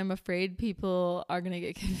going, but then I'm afraid people are going to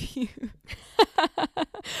get confused.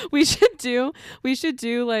 We should do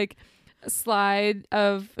like a slide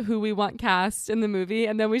of who we want cast in the movie,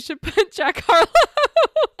 and then we should put Jack Harlow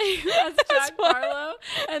as Jack Harlow,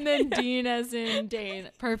 and then Dean as in Dane.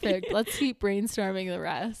 Perfect. Let's keep brainstorming the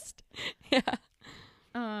rest. Yeah.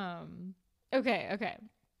 Okay.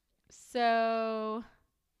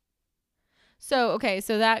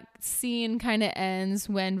 So that scene kind of ends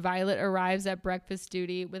when Violet arrives at breakfast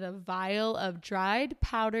duty with a vial of dried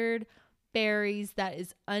powdered berries that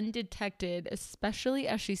is undetected, especially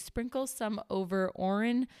as she sprinkles some over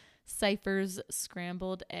Oren Seifert's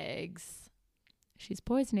scrambled eggs. She's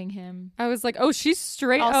poisoning him. I was like, oh, she's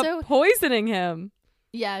straight up poisoning him.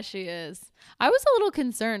 Yeah, she is. I was a little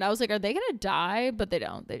concerned. I was like, are they gonna die? But they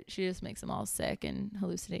don't. She just makes them all sick and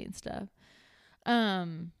hallucinate and stuff.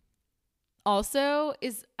 Also,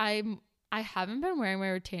 I haven't been wearing my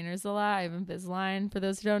retainers a lot. I have Invisalign, for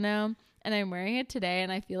those who don't know, and I'm wearing it today,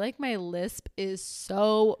 and I feel like my lisp is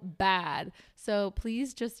so bad. So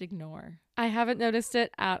please just ignore. I haven't noticed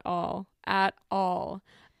it at all.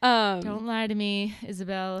 Don't lie to me,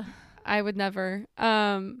 Isabel. I would never.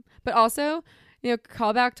 But also, you know,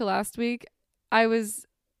 call back to last week. I was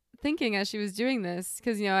thinking as she was doing this,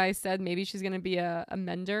 because, you know, I said maybe she's going to be a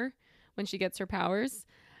mender when she gets her powers.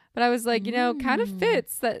 But I was like, you know, kind of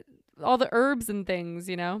fits that all the herbs and things,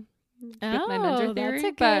 you know, with my mender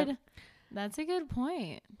theory. That's a good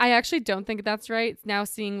point. I actually don't think that's right. Now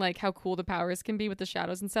seeing like how cool the powers can be with the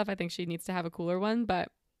shadows and stuff, I think she needs to have a cooler one, but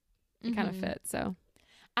it kind of fits. So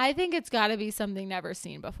I think it's got to be something never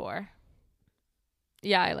seen before.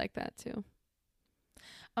 Yeah, I like that too.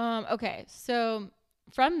 Okay, so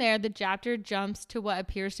from there, the chapter jumps to what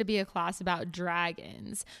appears to be a class about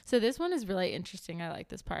dragons. So this one is really interesting. I like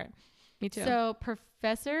this part. Me too. So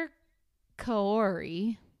Professor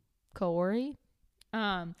Kaori,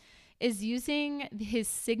 is using his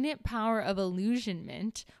signet power of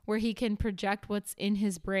illusionment, where he can project what's in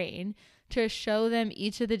his brain, to show them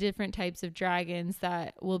each of the different types of dragons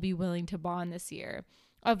that will be willing to bond this year,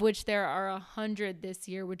 of which there are 100 this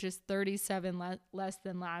year, which is 37 less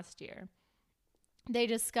than last year. they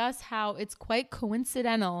discuss how it's quite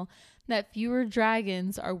coincidental that fewer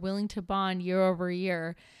dragons are willing to bond year over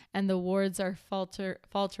year, and the wards are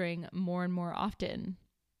faltering more and more often.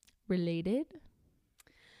 Related?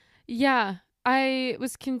 Yeah, I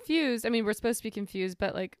was confused. I mean, we're supposed to be confused,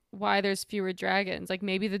 but like, why there's fewer dragons? Like,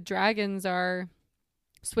 maybe the dragons are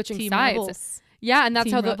switching Team sides. Rebels. Yeah, and that's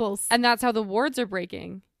Team how Rebels. that's how the wards are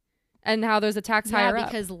breaking, and how there's attacks higher up.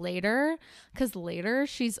 Because later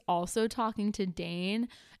she's also talking to Dane,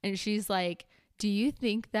 and she's like, "Do you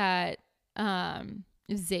think that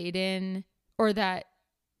Xaden or that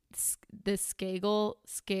the Sgale,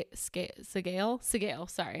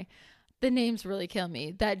 sorry, the names really kill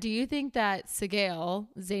me. That do you think that Sgale,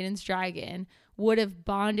 Xaden's dragon, would have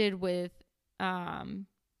bonded with Xaden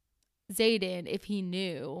if he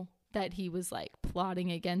knew that he was like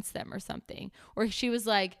plotting against them or something?" Or she was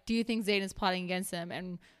like, "Do you think Xaden's plotting against them?"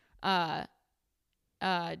 And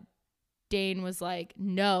Dane was like,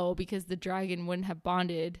 "No, because the dragon wouldn't have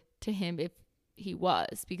bonded to him if he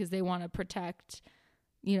was, because they want to protect,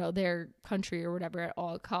 you know, their country or whatever at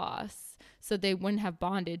all costs. So they wouldn't have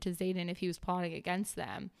bonded to Xaden if he was plotting against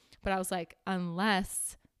them." But I was like,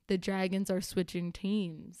 unless the dragons are switching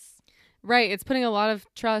teams. Right. It's putting a lot of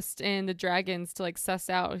trust in the dragons to like suss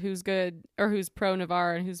out who's good or who's pro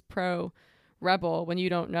Navarre and who's pro Rebel when you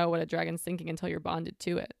don't know what a dragon's thinking until you're bonded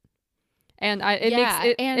to it. And I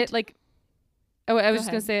was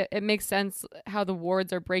just going to say it makes sense how the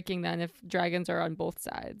wards are breaking then if dragons are on both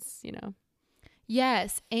sides, you know?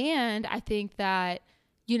 Yes. And I think that,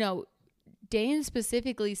 you know, Dane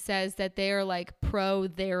specifically says that they are like pro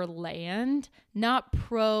their land, not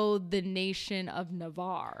pro the nation of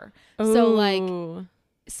Navarre. Ooh.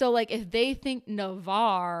 So like if they think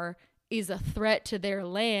Navarre is a threat to their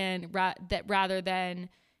land that rather than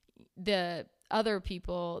the other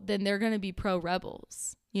people, then they're going to be pro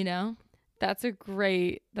rebels, you know? That's a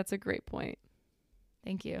great point.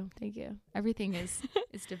 Thank you. Everything is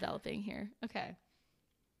developing here. Okay.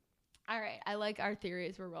 All right. I like our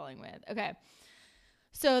theories we're rolling with. Okay.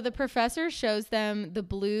 So the professor shows them the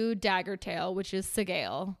blue dagger tail, which is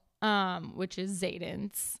Sgale, which is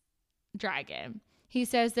Xaden's dragon. He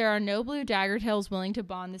says there are no blue dagger tails willing to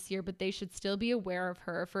bond this year, but they should still be aware of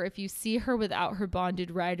her. For if you see her without her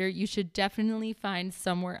bonded rider, you should definitely find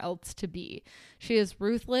somewhere else to be. She is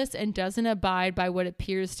ruthless and doesn't abide by what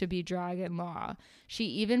appears to be dragon law. She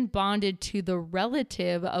even bonded to the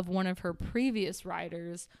relative of one of her previous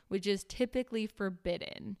riders, which is typically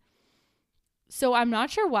forbidden. So I'm not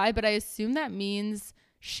sure why, but I assume that means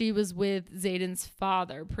she was with Xaden's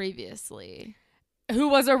father previously. Who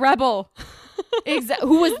was a rebel.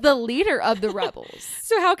 Who was the leader of the rebels.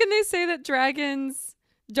 So how can they say that dragons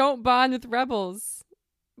don't bond with rebels?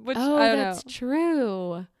 Which, I don't know. That's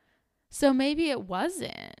true. So maybe it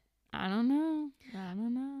wasn't. I don't know.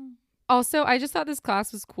 Also, I just thought this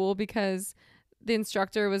class was cool because the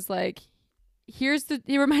instructor was like, he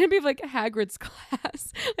reminded me of like Hagrid's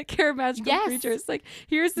class, like Care of Magical Creatures. Like,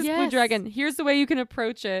 here's this blue dragon. Here's the way you can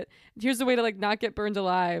approach it. Here's the way to like not get burned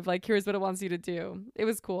alive. Like, here's what it wants you to do. It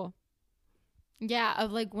was cool. Yeah,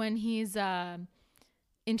 of like when he's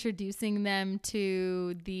introducing them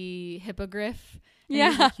to the hippogriff.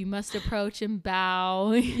 Yeah. Like, you must approach and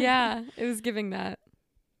bow. Yeah, it was giving that.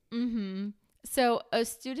 Mm-hmm. So a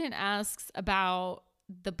student asks about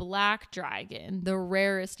the black dragon, the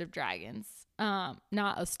rarest of dragons.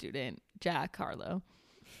 Not a student, Jack Harlow.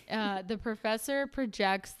 The professor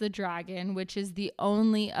projects the dragon, which is the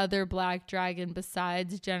only other black dragon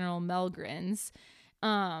besides General Melgren's.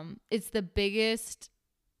 It's the biggest,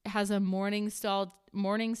 has a morning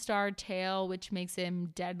star tail, which makes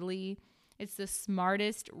him deadly. It's the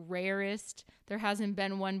smartest, rarest. There hasn't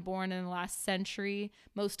been one born in the last century.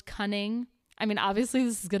 Most cunning. I mean, obviously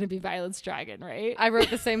this is going to be Violet's dragon, right? I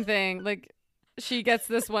wrote the same thing. Like, she gets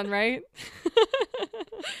this one, right?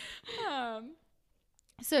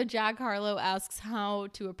 So Jack Harlow asks how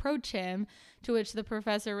to approach him, to which the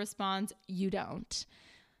professor responds, "You don't."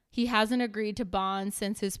 He hasn't agreed to bond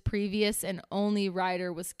since his previous and only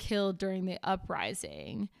rider was killed during the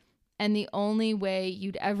uprising. And the only way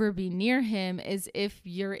you'd ever be near him is if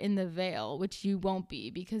you're in the Vale, which you won't be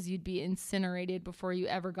because you'd be incinerated before you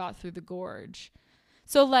ever got through the gorge.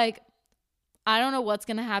 So, like, I don't know what's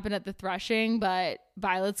going to happen at the threshing, but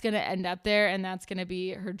Violet's going to end up there, and that's going to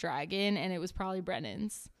be her dragon, and it was probably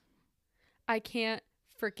Brennan's. I can't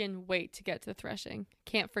freaking wait to get to the threshing.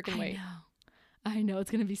 Can't freaking wait. I know. It's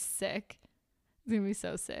going to be sick. It's going to be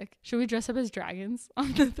so sick. Should we dress up as dragons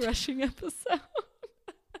on the threshing episode?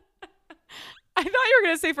 I thought you were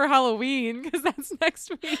going to say for Halloween because that's next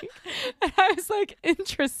week. And I was like,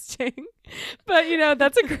 interesting. But, you know,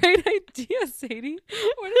 that's a great idea, Sadie.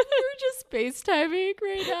 What if we were just FaceTiming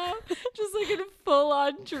right now? Just like in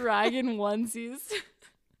full-on dragon onesies.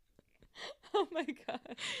 Oh my God.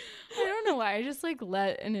 I don't know why. I just like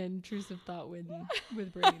let an intrusive thought win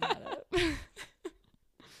with bringing that up.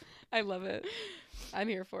 I love it. I'm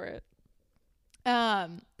here for it.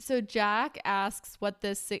 So Jack asks what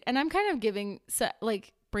this, and I'm kind of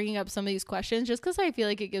bringing up some of these questions just because I feel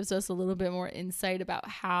like it gives us a little bit more insight about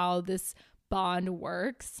how this bond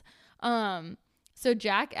works. So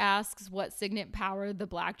Jack asks what signet power the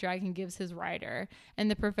black dragon gives his rider, and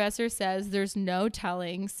the professor says there's no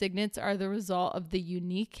telling. Signets are the result of the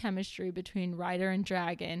unique chemistry between rider and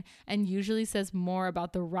dragon, and usually says more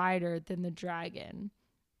about the rider than the dragon.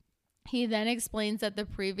 He then explains that the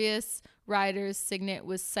previous rider's signet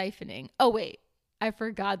was siphoning. Oh, wait. I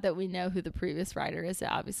forgot that we know who the previous rider is. It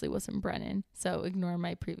obviously wasn't Brennan, so ignore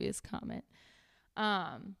my previous comment.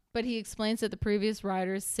 But he explains that the previous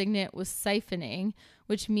rider's signet was siphoning,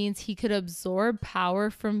 which means he could absorb power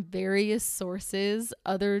from various sources,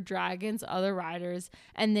 other dragons, other riders,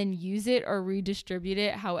 and then use it or redistribute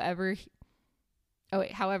it however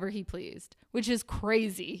he pleased, which is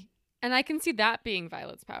crazy. And I can see that being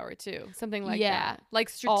Violet's power too. Something like that. Like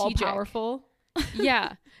strategic. All powerful.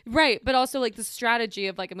 Yeah. Right. But also like the strategy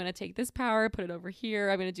of like, I'm going to take this power, put it over here.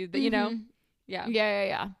 I'm going to do that, you know? Yeah.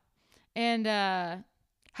 Yeah. And,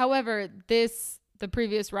 however, the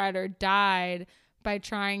previous rider died by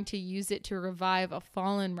trying to use it to revive a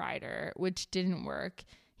fallen rider, which didn't work.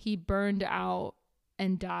 He burned out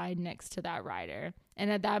and died next to that rider.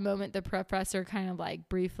 And at that moment, the professor kind of like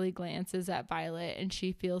briefly glances at Violet and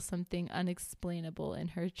she feels something unexplainable in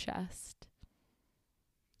her chest.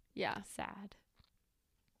 Yeah. Sad.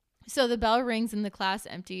 So the bell rings and the class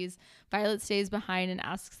empties. Violet stays behind and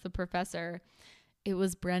asks the professor, "It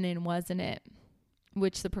was Brennan, wasn't it?"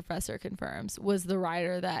 Which the professor confirms was the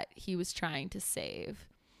rider that he was trying to save.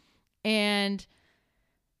 And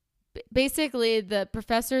basically the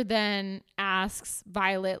professor then asks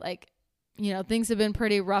Violet, like, you know, things have been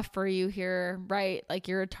pretty rough for you here, right? Like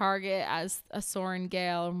you're a target as a Soren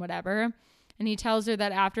Gale and whatever. And he tells her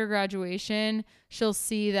that after graduation, she'll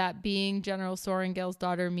see that being General Soren Gale's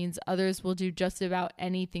daughter means others will do just about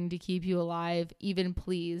anything to keep you alive, even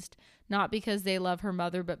pleased, not because they love her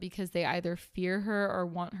mother, but because they either fear her or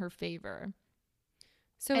want her favor.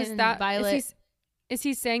 So is that Violet? Is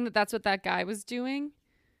he saying that that's what that guy was doing?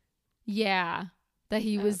 Yeah. That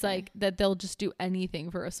he was like, that they'll just do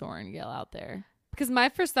anything for a Soren Gale out there. Because my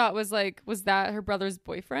first thought was like, was that her brother's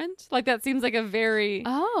boyfriend? Like that seems like a very,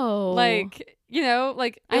 like, you know,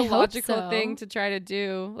 like illogical thing to try to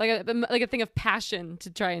do. Like a thing of passion to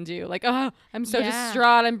try and do. Like, oh, I'm so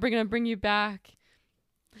distraught. I'm gonna bring you back.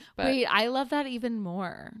 But wait, I love that even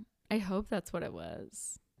more. I hope that's what it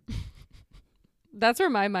was. That's where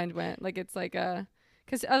my mind went. Like it's like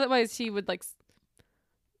because otherwise he would like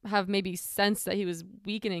have maybe sensed that he was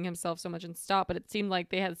weakening himself so much and stop, but it seemed like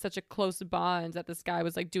they had such a close bond that this guy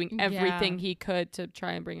was like doing everything he could to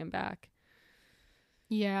try and bring him back.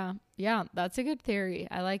 Yeah, that's a good theory.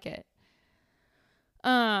 I like it.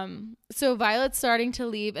 So Violet's starting to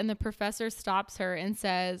leave and the professor stops her and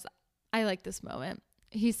says, I like this moment.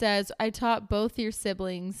 He says, "I taught both your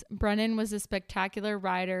siblings. Brennan was a spectacular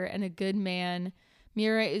rider and a good man.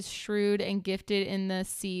 Mira is shrewd and gifted in the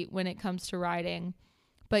seat when it comes to riding.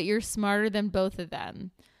 But you're smarter than both of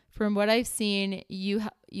them. From what I've seen, you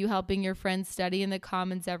helping your friends study in the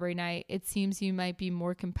commons every night, it seems you might be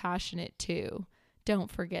more compassionate too.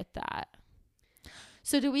 Don't forget that."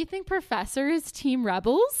 So do we think Professor is Team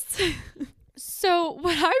Rebels? So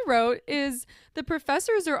what I wrote is the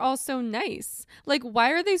professors are all so nice. Like,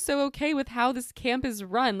 why are they so okay with how this camp is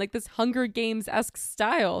run? Like this Hunger Games-esque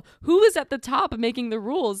style. Who is at the top of making the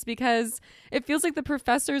rules? Because it feels like the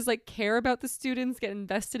professors like care about the students, get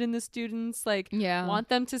invested in the students, like want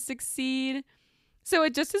them to succeed. So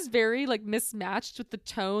it just is very like mismatched with the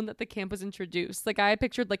tone that the camp was introduced. Like I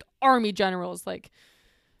pictured like army generals, like,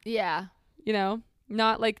 you know,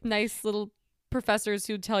 not like nice little professors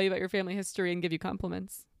who tell you about your family history and give you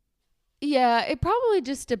compliments. Yeah, it probably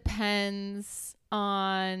just depends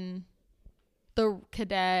on the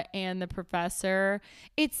cadet and the professor.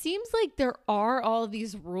 It seems like there are all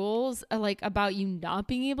these rules like about you not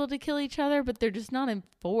being able to kill each other, but they're just not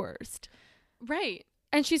enforced. Right.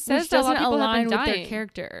 And she says that a lot of people have been dying with their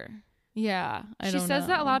character. Yeah, she says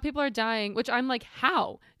that a lot of people are dying, which I'm like,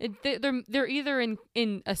 how? They're either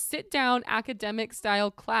in a sit down academic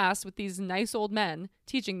style class with these nice old men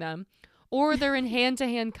teaching them, or they're in hand to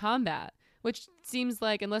hand combat. which seems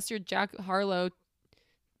like, unless you're Jack Harlow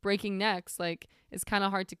breaking necks, like, it's kind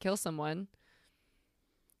of hard to kill someone.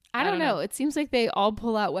 I don't know. It seems like they all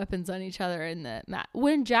pull out weapons on each other in the mat.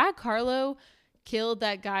 When Jack Harlow killed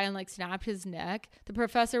that guy and like snapped his neck, the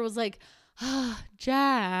professor was like,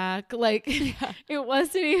 Jack, like it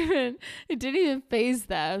didn't even faze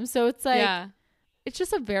them. So it's like, it's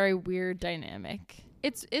just a very weird dynamic.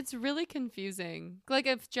 It's really confusing. Like,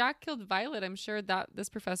 if Jack killed Violet, I'm sure that this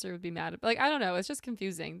professor would be mad. Like, I don't know. It's just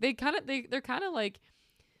confusing. They're kind of like,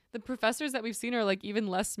 the professors that we've seen are like even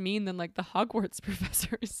less mean than like the Hogwarts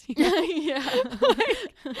professors. You know? Yeah.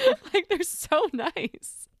 like they're so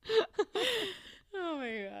nice. Oh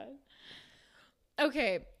my God.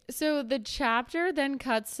 Okay. So the chapter then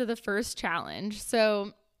cuts to the first challenge.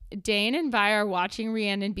 So Dane and Vi are watching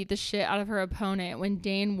Rhiannon beat the shit out of her opponent when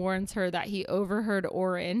Dane warns her that he overheard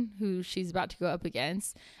Orin, who she's about to go up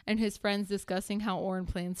against, and his friends discussing how Orin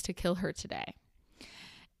plans to kill her today.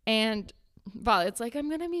 And Violet's like, I'm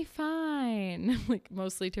gonna be fine, like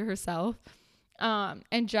mostly to herself.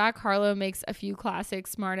 And Jack Harlow makes a few classic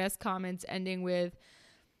smartass comments ending with,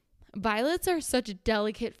 Violets are such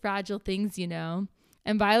delicate, fragile things, you know.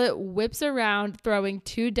 And Violet whips around, throwing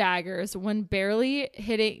 2 daggers, one barely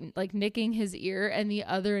hitting, like nicking his ear, and the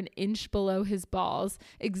other an inch below his balls,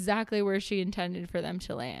 exactly where she intended for them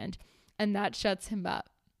to land. And that shuts him up.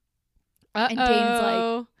 And Dane's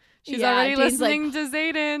like, she's already listening to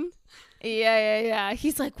Xaden. Yeah.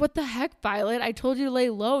 He's like, what the heck, Violet? I told you to lay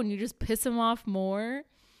low and you just piss him off more.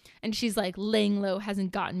 And she's like, laying low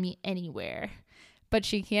hasn't gotten me anywhere. But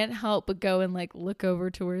she can't help but go and like look over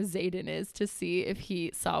to where Xaden is to see if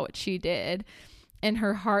he saw what she did. And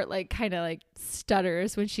her heart like kind of like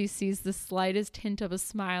stutters when she sees the slightest hint of a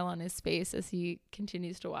smile on his face as he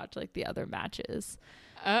continues to watch like the other matches.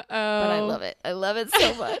 But I love it. I love it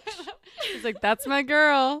so much. He's like, that's my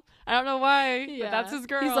girl. I don't know why, but that's his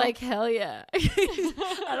girl. He's like, hell yeah.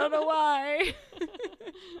 I don't know why.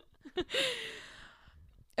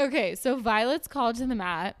 Okay, so Violet's called to the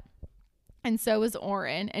mat, and so is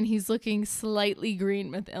Orin, and he's looking slightly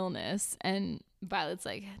green with illness, and Violet's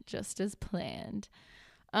like, just as planned.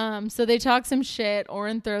 So they talk some shit.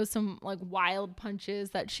 Orin throws some like wild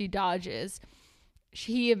punches that she dodges.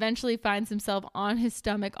 He eventually finds himself on his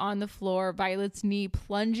stomach on the floor, Violet's knee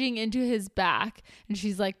plunging into his back, and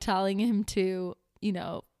she's like telling him to, you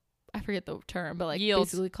know, I forget the term, but like yield.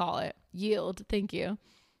 Basically call it yield. Thank you.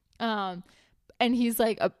 And he's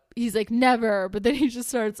like never, but then he just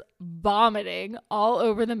starts vomiting all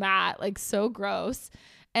over the mat, like so gross.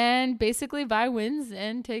 And basically Vi wins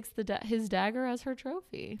and takes his dagger as her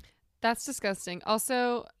trophy. That's disgusting.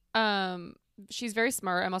 Also, she's very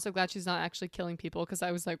smart. I'm also glad she's not actually killing people, because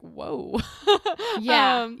I was like, whoa.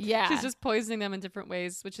 Yeah. She's just poisoning them in different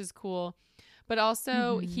ways, which is cool. But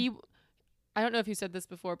also I don't know if you said this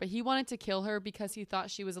before, but he wanted to kill her because he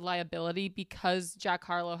thought she was a liability because Jack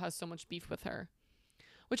Harlow has so much beef with her.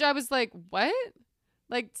 Which I was like, what?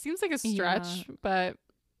 Like, seems like a stretch, but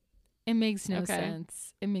it makes no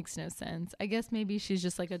sense. It makes no sense. I guess maybe she's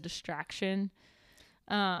just like a distraction.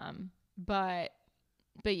 But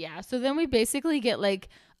yeah, so then we basically get like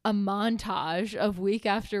a montage of week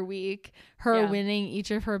after week her winning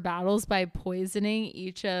each of her battles by poisoning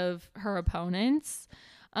each of her opponents.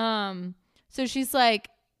 So she's like,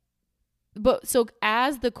 so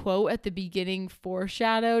as the quote at the beginning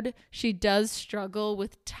foreshadowed, she does struggle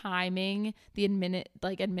with timing the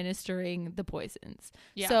administering the poisons.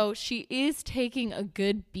 Yeah. So she is taking a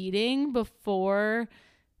good beating before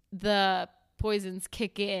the poisons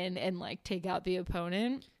kick in and like take out the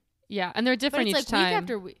opponent. Yeah, and they're different each time. Week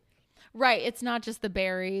after week. Right, it's not just the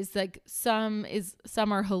berries. Like some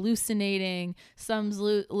are hallucinating, some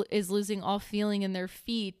is losing all feeling in their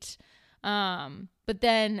feet. But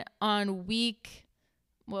then on week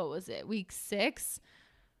 6,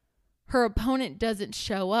 her opponent doesn't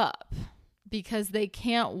show up because they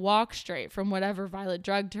can't walk straight from whatever Violet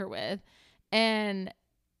drugged her with. And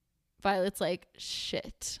Violet's like,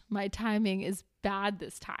 shit, my timing is bad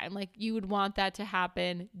this time. Like, you would want that to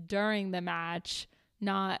happen during the match,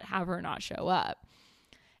 not have her not show up.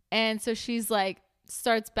 And so she's like,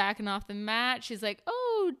 starts backing off the mat. She's like,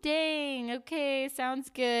 oh, dang. Okay, sounds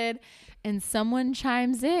good. And someone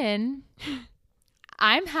chimes in.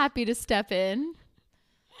 I'm happy to step in.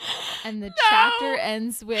 And the chapter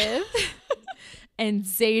ends with, and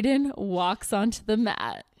Xaden walks onto the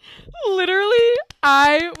mat. Literally,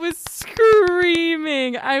 I was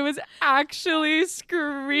screaming. I was actually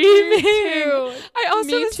screaming. Me too. I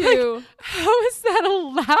also was too. Like, how is that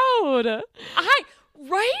allowed?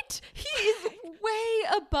 Right? He is way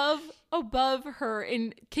above her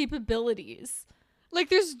in capabilities. Like,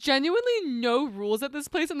 there's genuinely no rules at this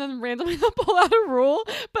place, and then randomly they'll pull out a rule,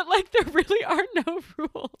 but like there really are no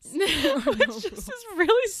rules. Which just is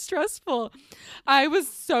really stressful. I was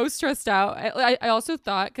so stressed out. I also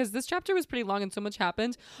thought, because this chapter was pretty long and so much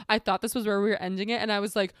happened, I thought this was where we were ending it, and I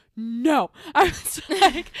was like, no. I was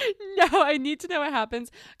like, no, I need to know what happens.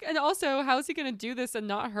 And also, how is he gonna do this and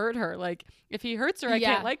not hurt her? Like, if he hurts her, I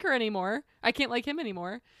can't like her anymore. I can't like him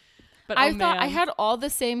anymore. But I thought I had all the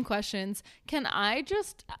same questions. Can I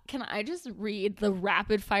just read the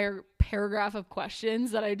rapid fire paragraph of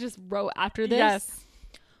questions that I just wrote after this? Yes.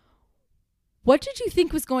 What did you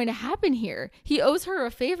think was going to happen here? He owes her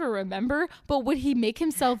a favor, remember? But would he make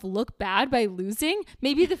himself look bad by losing?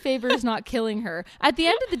 Maybe the favor is not killing her. At the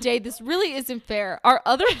end of the day, this really isn't fair. Are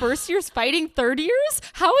other first years fighting third years?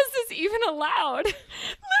 How is this even allowed?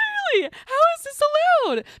 Literally, how is this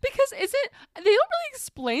allowed? Because they don't really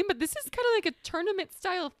explain, but this is kind of like a tournament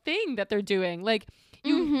style thing that they're doing. Like,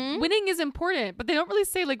 winning is important, but they don't really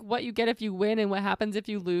say like what you get if you win and what happens if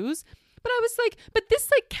you lose. But I was like, but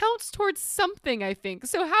this like counts towards something, I think.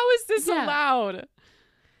 So how is this allowed?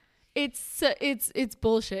 It's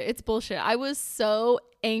bullshit. It's bullshit. I was so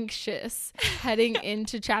anxious heading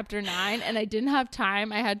into chapter 9, and I didn't have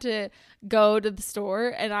time. I had to go to the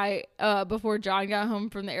store, and I before John got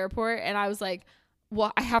home from the airport, and I was like,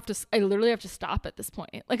 well, I literally have to stop at this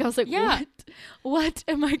point. Like, I was like, what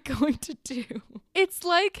am I going to do? It's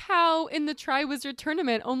like how in the Triwizard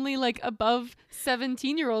Tournament, only like above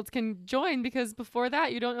 17-year-olds can join, because before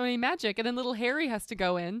that you don't know any magic, and then little Harry has to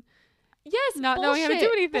go in. Yes, not knowing how to do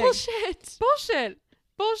anything.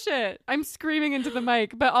 Bullshit. I'm screaming into the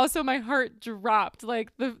mic, but also my heart dropped.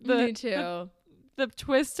 Like me too. The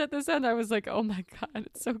twist at this end, I was like, oh my God,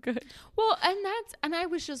 it's so good. Well, and I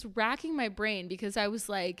was just racking my brain, because I was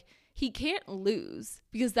like, he can't lose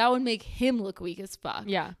because that would make him look weak as fuck.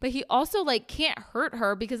 Yeah. But he also like can't hurt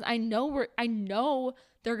her, because I know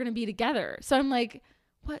they're going to be together. So I'm like,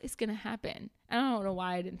 what is going to happen? I don't know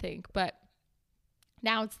why I didn't think, but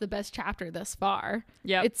now it's the best chapter thus far.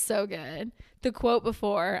 Yeah. It's so good. The quote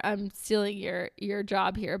before, I'm stealing your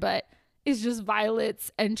job here, but is just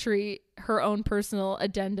Violet's entry, her own personal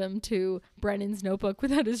addendum to Brennan's notebook,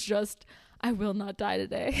 that is just, I will not die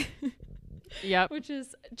today. Yep. Which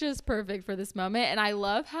is just perfect for this moment. And I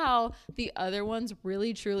love how the other ones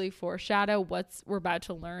really truly foreshadow what we're about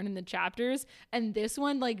to learn in the chapters, and this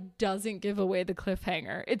one like doesn't give away the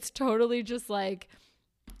cliffhanger. It's totally just like,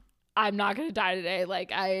 I'm not gonna die today.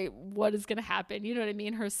 Like, what is gonna happen? You know what I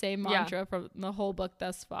mean? Her same mantra from the whole book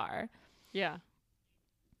thus far. Yeah.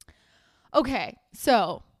 Okay,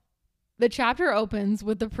 so the chapter opens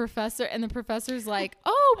with the professor, and the professor's like,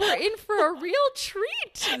 oh, we're in for a real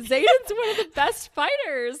treat. Zayden's one of the best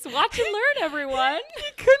fighters. Watch and learn, everyone.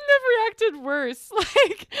 He couldn't have reacted worse.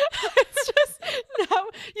 Like, it's just, now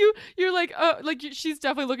you're like, oh, like she's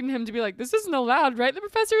definitely looking at him to be like, this isn't allowed, right? The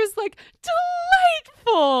professor is like,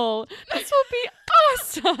 delightful. This will be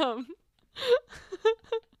awesome.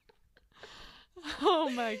 Oh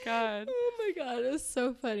my God. Oh my God, it's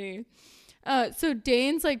so funny. So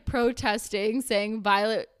Dane's like protesting, saying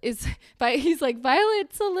he's like,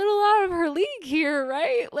 Violet's a little out of her league here,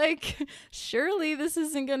 right? Like, surely this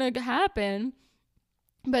isn't gonna happen.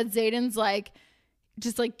 But Zayden's like,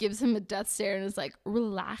 just like gives him a death stare and is like,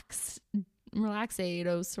 relaxados,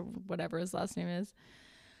 or whatever his last name is.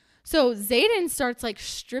 So Zayden starts like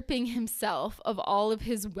stripping himself of all of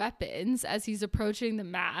his weapons as he's approaching the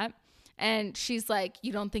mat. And she's like,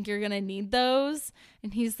 you don't think you're going to need those?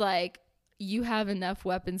 And he's like, you have enough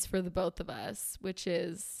weapons for the both of us, which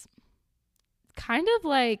is kind of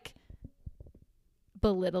like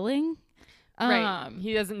belittling. Right.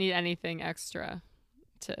 He doesn't need anything extra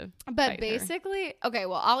to But basically, okay,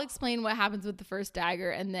 well, I'll explain what happens with the first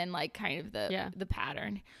dagger and then like kind of the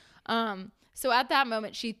pattern. So at that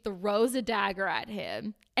moment, she throws a dagger at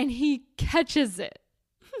him and he catches it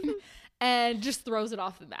and just throws it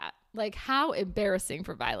off the mat. Like, how embarrassing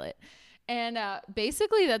for Violet. And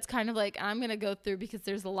basically that's kind of like, I'm going to go through because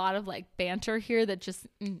there's a lot of like banter here that just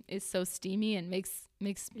is so steamy and makes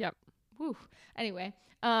yep. Woo. Anyway,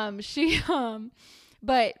 but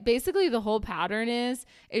basically the whole pattern is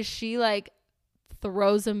she like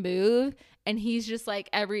throws a move and he's just like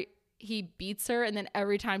he beats her and then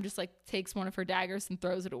every time just like takes one of her daggers and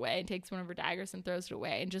throws it away and takes one of her daggers and throws it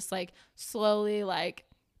away and just like slowly like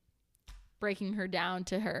breaking her down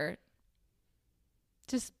to her.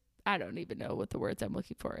 Just, I don't even know what the words I'm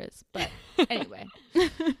looking for is, but anyway.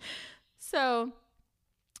 So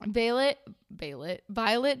Violet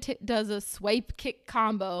does a swipe kick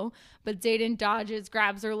combo, but Zayden dodges,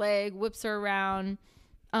 grabs her leg, whips her around,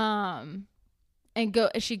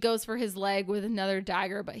 she goes for his leg with another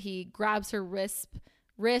dagger, but he grabs her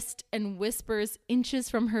wrist and whispers inches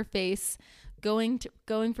from her face, going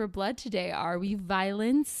for blood today, are we,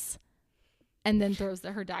 Violence? And then throws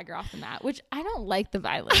her dagger off the mat, which I don't like the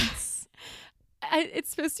violence.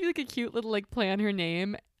 It's supposed to be like a cute little like play on her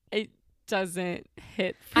name. It doesn't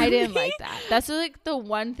hit for me. I didn't like that. That's like the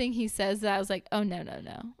one thing he says that I was like, oh, no.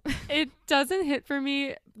 It doesn't hit for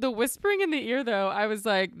me. The whispering in the ear, though, I was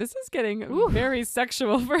like, this is getting very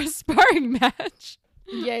sexual for a sparring match.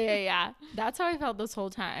 Yeah. That's how I felt this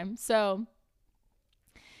whole time. So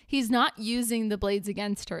he's not using the blades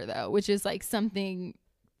against her, though, which is like something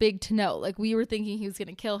big to note. Like, we were thinking he was going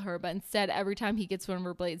to kill her, but instead every time he gets one of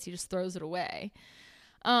her blades, he just throws it away.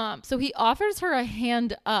 So he offers her a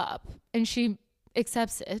hand up and she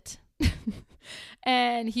accepts it.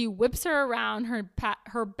 And he whips her around.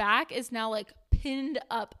 Her back is now like pinned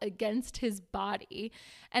up against his body,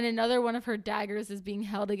 and another one of her daggers is being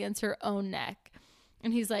held against her own neck.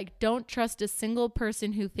 And he's like, don't trust a single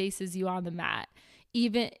person who faces you on the mat,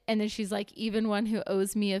 and then she's like, even one who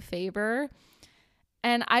owes me a favor.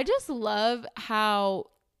 And I just love how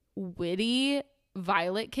witty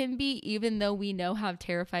Violet can be, even though we know how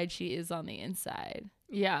terrified she is on the inside.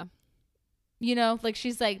 Yeah. You know, like,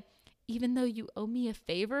 she's like, even though you owe me a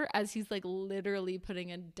favor, as he's like literally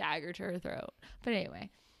putting a dagger to her throat. But anyway,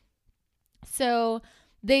 so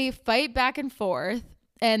they fight back and forth.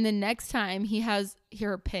 And the next time he has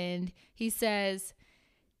her pinned, he says,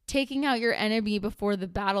 taking out your enemy before the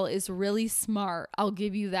battle is really smart. I'll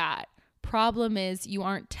give you that. Problem is, you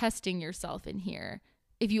aren't testing yourself in here.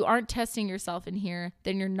 If you aren't testing yourself in here,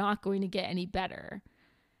 then you're not going to get any better.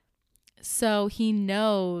 So he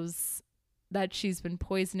knows that she's been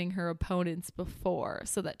poisoning her opponents before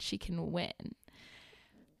so that she can win.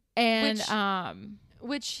 And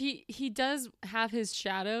which he does have his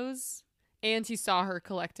shadows, and he saw her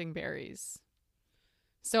collecting berries.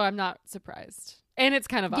 So I'm not surprised. And it's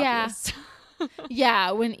kind of obvious.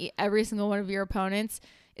 Yeah, when every single one of your opponents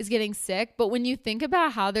is getting sick. But when you think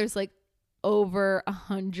about how there's like over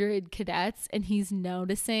 100 cadets and he's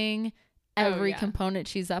noticing every component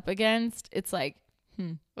she's up against, it's like,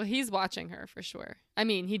 Well, he's watching her for sure. I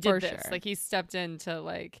mean, he did this. Sure. Like, he stepped into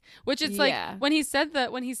like, which it's like when he said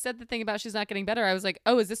the thing about she's not getting better, I was like,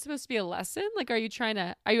 oh, is this supposed to be a lesson? Like, are you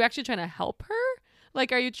actually trying to help her?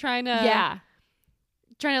 Like, are you trying to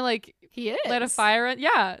like, he is let a fire in?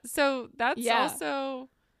 Yeah. So that's also,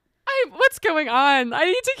 what's going on? I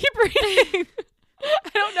need to keep reading. I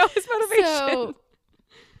don't know his motivation.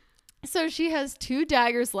 So she has 2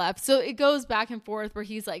 daggers left. So it goes back and forth where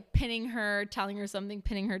he's like pinning her, telling her something,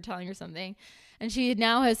 pinning her, telling her something. And she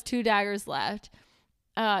now has 2 daggers left.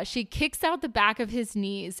 She kicks out the back of his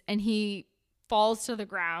knees and he falls to the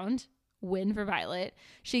ground. Win for Violet.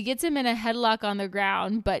 She gets him in a headlock on the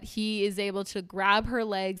ground, but he is able to grab her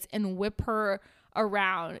legs and whip her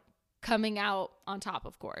around, coming out on top,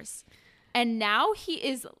 of course. And now she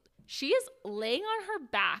is laying on her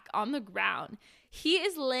back on the ground. He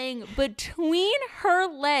is laying between her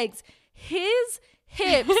legs, his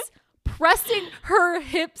hips, pressing her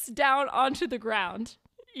hips down onto the ground.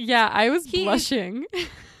 Yeah, I was blushing.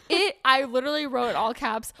 I literally wrote all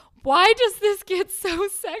caps, why does this get so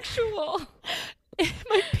sexual?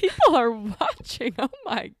 My people are watching. Oh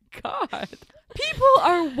my God. People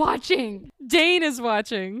are watching. Dane is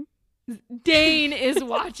watching.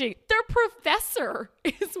 Their professor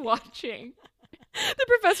is watching. The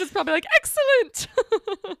professor's probably like, excellent.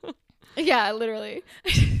 Yeah, literally.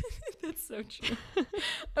 That's so true.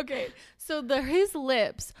 Okay, so his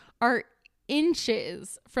lips are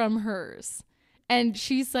inches from hers. And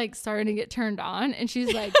she's like starting to get turned on. And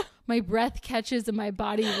she's like, my breath catches and my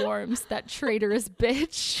body warms, that traitorous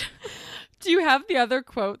bitch. Do you have the other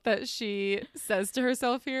quote that she says to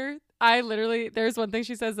herself here? There's one thing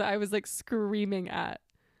she says that I was like screaming at.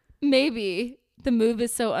 Maybe. The move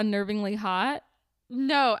is so unnervingly hot.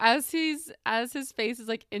 No, as his face is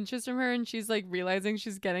like inches from her and she's like realizing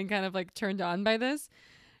she's getting kind of like turned on by this,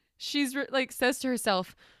 she's like says to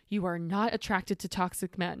herself, you are not attracted to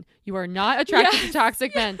toxic men. You are not attracted to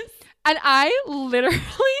toxic men. And I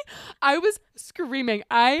was screaming.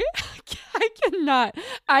 I cannot.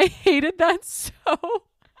 I hated that so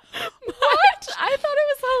much. I thought it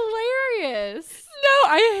was hilarious. No,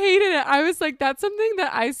 I hated it. I was like, that's something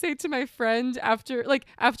that I say to my friend after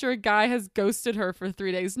a guy has ghosted her for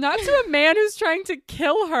 3 days, not to a man who's trying to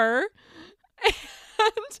kill her.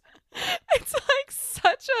 And it's like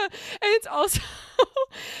and it's also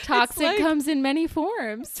toxic comes in many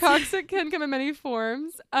forms. Toxic can come in many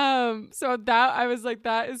forms. So that I was like,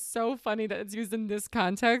 that is so funny that it's used in this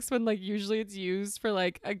context when like usually it's used for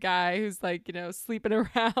like a guy who's like, you know, sleeping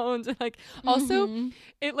around. And like also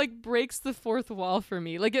it like breaks the fourth wall for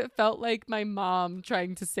me. Like it felt like my mom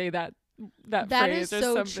trying to say that phrase or something. That is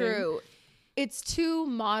so true. It's too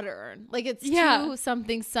modern. Like it's too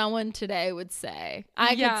something someone today would say.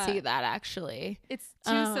 I could see that actually. It's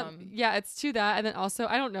too it's too that. And then also,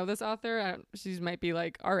 I don't know this author. She might be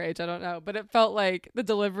like our age. I don't know. But it felt like the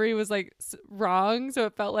delivery was like wrong. So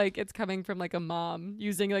it felt like it's coming from like a mom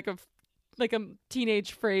using like a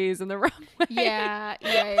teenage phrase in the wrong way. Yeah.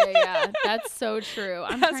 That's so true.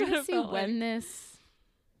 I'm trying to see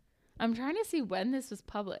when this was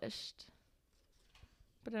published.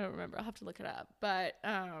 But I don't remember. I'll have to look it up. But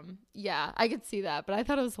yeah, I could see that. But I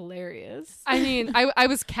thought it was hilarious. I mean, I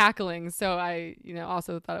was cackling, so I, you know,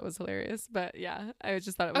 also thought it was hilarious. But yeah, I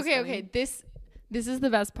just thought it was funny. Okay. This is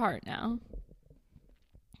the best part now.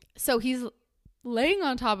 So he's laying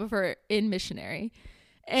on top of her in Missionary,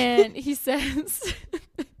 and he says,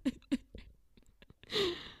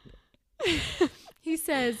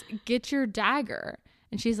 "Get your dagger,"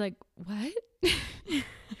 and she's like, "What?"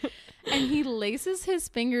 And he laces his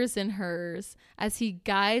fingers in hers as he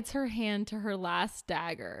guides her hand to her last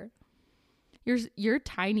dagger. You're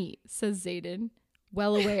tiny, says Xaden.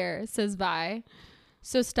 Well aware, says Vi.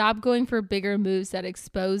 So stop going for bigger moves that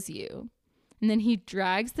expose you. And then he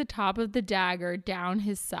drags the top of the dagger down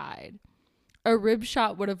his side. A rib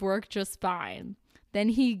shot would have worked just fine. Then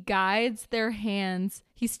he guides their hands.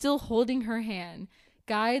 He's still holding her hand.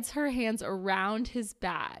 Guides her hands around his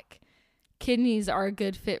back. Kidneys are a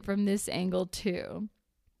good fit from this angle too.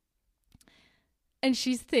 And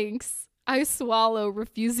she thinks, I swallow,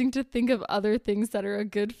 refusing to think of other things that are a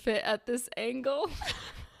good fit at this angle.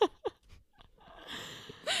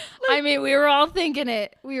 I mean, we were all thinking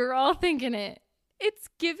it. It's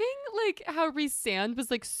giving like how Rhysand was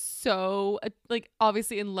like so like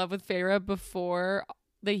obviously in love with Feyre before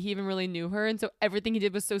he even really knew her, and so everything he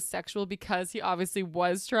did was so sexual because he obviously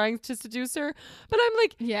was trying to seduce her. But I'm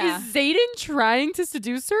like, is Xaden trying to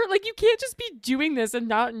seduce her? Like, you can't just be doing this and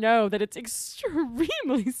not know that it's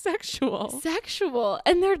extremely sexual.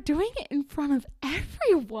 And they're doing it in front of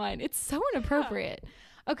everyone. It's so inappropriate.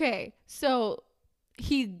 Okay, so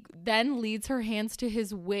he then leads her hands to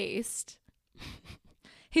his waist,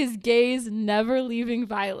 his gaze never leaving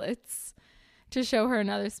Violet's, to show her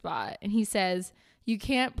another spot. And he says, you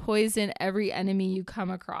can't poison every enemy you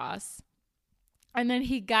come across. And then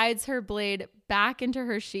he guides her blade back into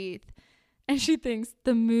her sheath. And she thinks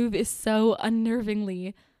the move is so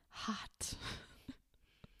unnervingly hot.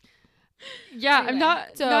 Yeah, anyway, I'm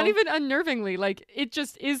not even unnervingly. Like, it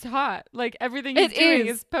just is hot. Like, everything he's doing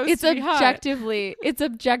is supposed to be hot. It's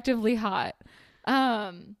objectively hot.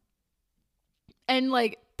 And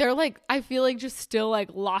like, they're like, I feel like just still like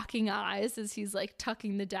locking eyes as he's like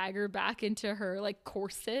tucking the dagger back into her like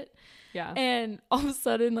corset. Yeah. And all of a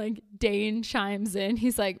sudden, like, Dane chimes in.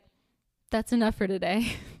 He's like, that's enough for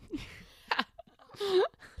today.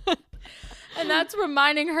 And that's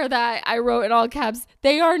reminding her that I wrote in all caps,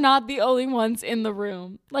 they are not the only ones in the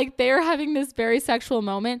room. Like, they're having this very sexual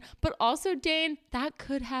moment. But also, Dane, that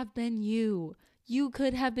could have been you. You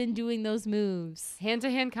could have been doing those moves.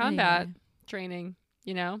 Hand-to-hand combat training.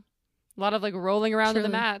 You know, a lot of like rolling around in the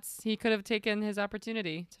mats. He could have taken his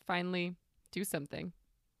opportunity to finally do something.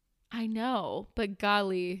 I know, but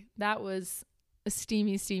golly, that was a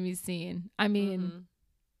steamy scene. I mean,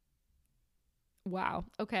 wow.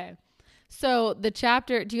 Okay. So the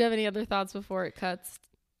chapter, do you have any other thoughts before it cuts?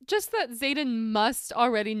 Just that Xaden must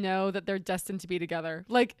already know that they're destined to be together.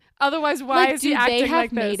 Like, otherwise, why is he acting like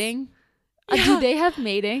this? Mating? Yeah. Do they have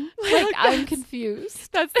mating? Like, I'm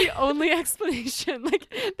confused. That's the only explanation.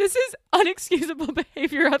 Like, this is unexcusable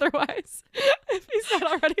behavior otherwise. If he's not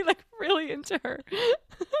already, like, really into her.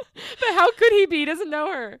 But how could he be? He doesn't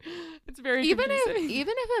know her. It's very confusing.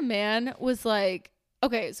 Even if a man was like,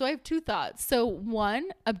 okay, so I have two thoughts. So one,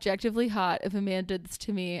 objectively hot. If a man did this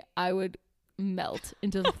to me, I would melt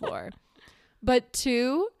into the floor. But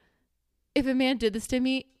two, if a man did this to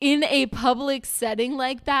me in a public setting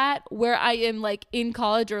like that, where I am like in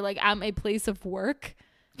college or like at my place of work,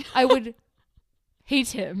 I would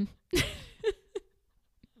hate him. It's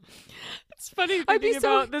funny thinking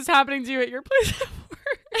about this happening to you at your place of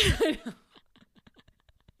work.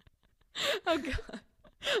 Oh God.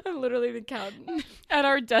 I'm literally the accountant. At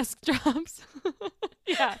our desk jobs.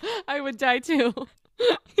 Yeah, I would die too.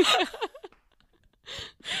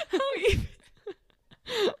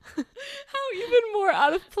 How even more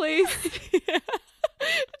out of place. Yeah.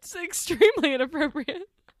 It's extremely inappropriate.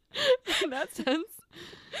 that sense.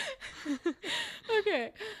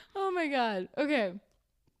 Okay. Oh my God. Okay.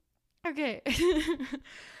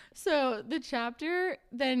 So the chapter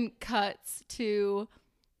then cuts to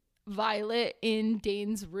Violet in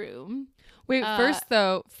Dane's room. Wait, first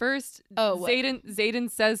what?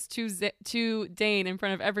 Xaden says to Dane in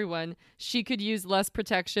front of everyone, she could use less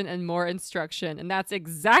protection and more instruction. And that's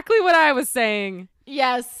exactly what I was saying.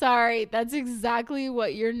 Yes, sorry. That's exactly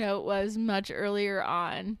what your note was much earlier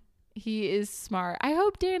on. He is smart. I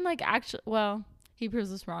hope Dane he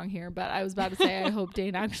proves us wrong here, but I was about to say I hope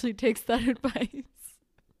Dane actually takes that advice.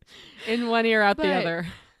 In one ear, out the other.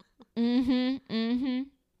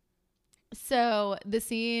 So the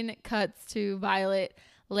scene cuts to Violet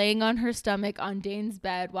laying on her stomach on Dane's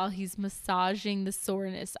bed while he's massaging the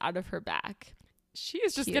soreness out of her back. She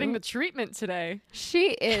is just getting the treatment today.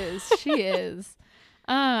 She is.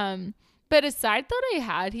 But a side thought I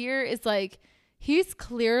had here is like, he's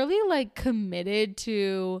clearly like committed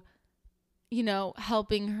to,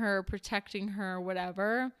 helping her, protecting her,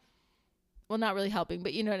 whatever. Well, not really helping,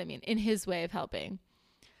 but you know what I mean? In his way of helping.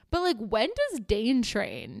 But like, when does Dane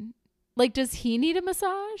train? Like, does he need a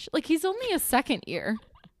massage? Like, he's only a second year.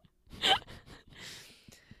 Like,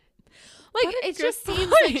 it just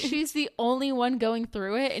seems like she's the only one going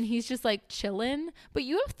through it and he's just like chilling. But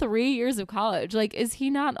you have 3 years of college. Like, is he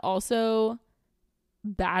not also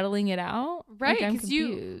battling it out? Right, because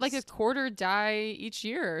you like a quarter die each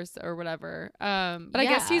year or whatever. But I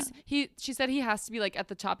guess she said he has to be like at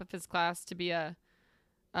the top of his class to be a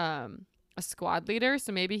squad leader,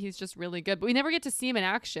 so maybe he's just really good, but we never get to see him in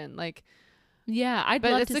action. Like, yeah, I'd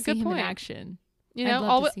love to see him in action.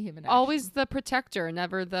 Always the protector,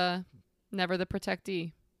 never the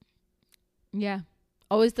protectee. Yeah,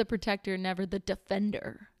 always the protector, never the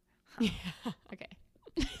defender. Yeah. Okay.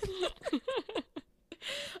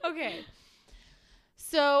 Okay.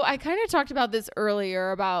 So I kind of talked about this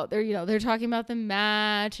earlier about they're talking about the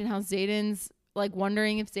match and how Xaden's like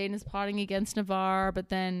wondering if Xaden is plotting against Navarre, but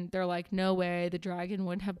then they're like, no way, the dragon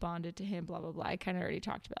wouldn't have bonded to him, blah, blah, blah. I kind of already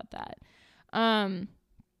talked about that.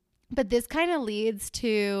 But this kind of leads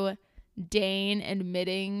to Dane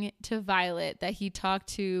admitting to Violet that he talked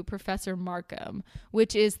to Professor Markham,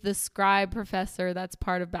 which is the scribe professor that's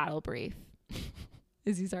part of Battle Brief.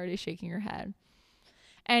 Izzy's already shaking her head.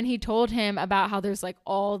 And he told him about how there's like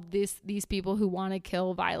all these people who want to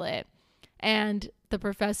kill Violet. And the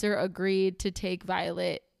professor agreed to take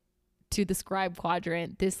Violet to the scribe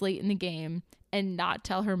quadrant this late in the game and not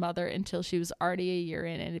tell her mother until she was already a year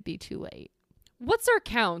in and it'd be too late. What's our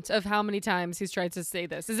count of how many times he's tried to say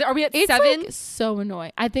this? Are we at 7? Like so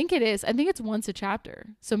annoying. I think it is. I think it's once a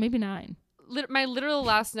chapter. So maybe 9. My literal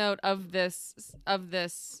last note of this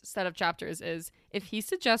set of chapters is, if he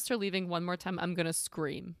suggests her leaving one more time, I'm going to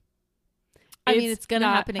scream. I mean, it's going to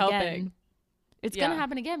happen again. It's going to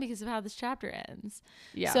happen again because of how this chapter ends.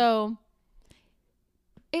 Yeah. So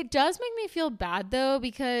it does make me feel bad though,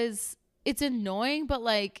 because it's annoying, but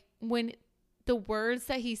like when the words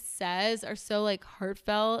that he says are so like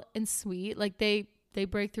heartfelt and sweet, like they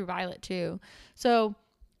break through Violet too. So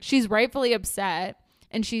she's rightfully upset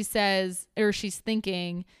and she says, or she's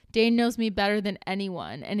thinking, Dane knows me better than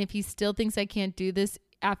anyone. And if he still thinks I can't do this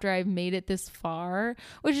after I've made it this far,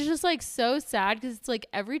 which is just like so sad, because it's like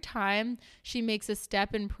every time she makes a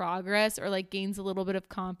step in progress or like gains a little bit of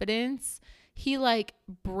confidence, he like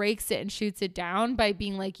breaks it and shoots it down by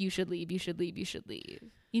being like, you should leave,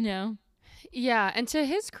 you know? Yeah. And to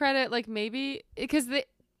his credit, like maybe because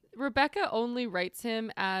Rebecca only writes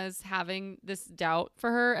him as having this doubt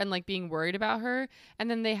for her and like being worried about her.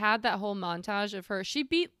 And then they had that whole montage of her. She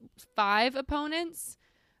beat 5 opponents.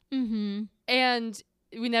 Mm-hmm. And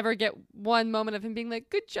we never get one moment of him being like,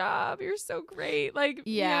 good job, you're so great. Like,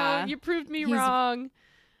 yeah, you proved me wrong.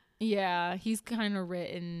 Yeah, he's kind of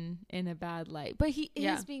written in a bad light. But he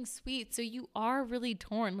is being sweet. So you are really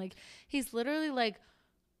torn. Like, he's literally like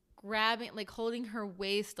grabbing, like holding her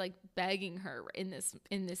waist, like begging her in this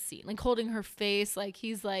scene, like holding her face, like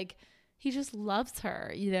he's like, he just loves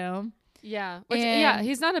her, you know? Yeah. Yeah,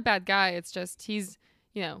 he's not a bad guy. It's just she's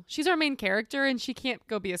our main character and she can't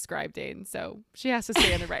go be a scribe Dane, so she has to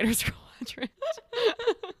stay in the writer's quadrant.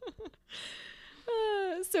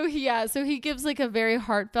 So he gives like a very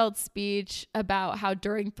heartfelt speech about how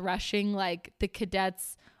during threshing, like the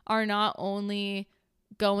cadets are not only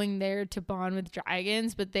going there to bond with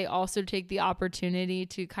dragons, but they also take the opportunity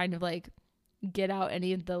to kind of like get out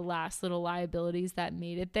any of the last little liabilities that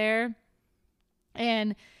made it there.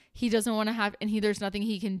 And he doesn't want to have, and there's nothing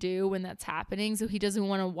he can do when that's happening. So he doesn't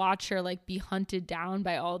want to watch her like be hunted down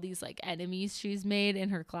by all these like enemies she's made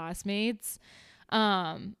and her classmates,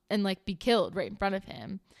 and like be killed right in front of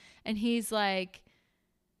him. and he's like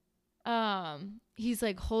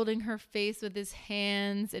holding her face with his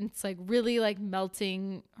hands, and it's like really like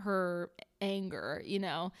melting her anger, you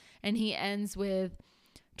know. And he ends with,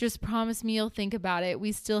 just promise me you'll think about it.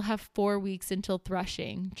 We still have 4 weeks until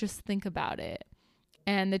threshing. Just think about it.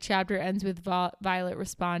 And the chapter ends with Violet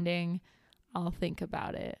responding, I'll think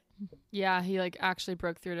about it. Yeah, he like actually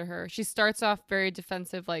broke through to her. She starts off very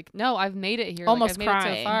defensive, like, no, I've made it here. Almost like, I've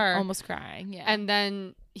crying. Made it so far. Almost crying, yeah. And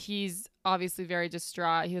then he's obviously very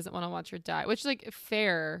distraught. He doesn't want to watch her die, which is like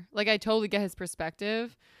fair. Like, I totally get his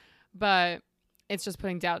perspective, but it's just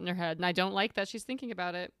putting doubt in her head. And I don't like that she's thinking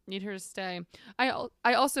about it. Need her to stay.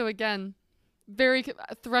 I also, again, very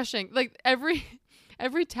threshing. Like every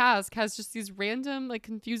task has just these random, like,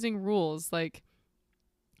 confusing rules. Like,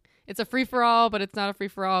 it's a free-for-all, but it's not a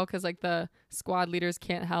free-for-all because, like, the squad leaders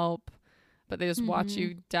can't help, but they just watch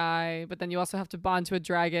you die. But then you also have to bond to a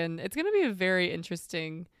dragon. It's going to be very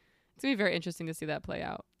interesting to see that play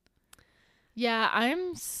out. Yeah,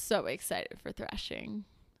 I'm so excited for threshing.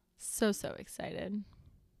 So excited.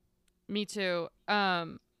 Me too. I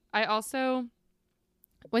also,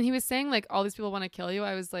 when he was saying, like, all these people want to kill you,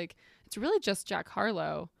 I was like, it's really just Jack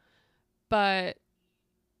Harlow. But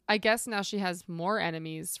I guess now she has more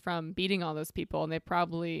enemies from beating all those people, and they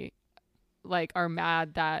probably like are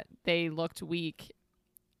mad that they looked weak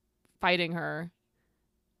fighting her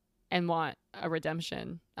and want a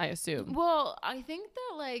redemption, I assume. Well, I think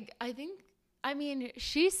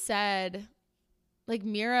she said, like,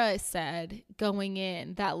 Mira said going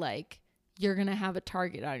in that, like, you're going to have a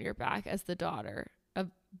target on your back as the daughter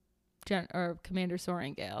of Commander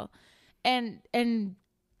Sorrengail. And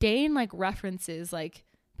Dane, like, references, like,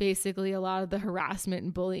 basically a lot of the harassment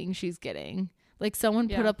and bullying she's getting. Like, someone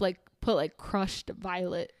put crushed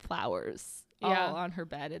violet flowers all on her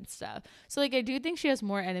bed and stuff. So, like, I do think she has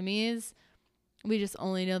more enemies. We just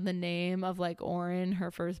only know the name of, like, Orin, her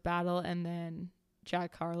first battle, and then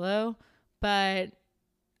Jack Harlow. But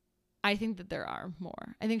I think that there are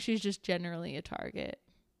more. I think she's just generally a target.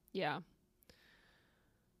 Yeah.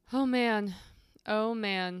 Oh, man.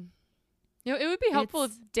 You know, it would be helpful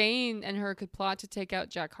if Dane and her could plot to take out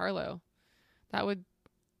Jack Harlow. It would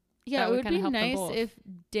be nice if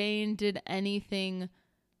Dane did anything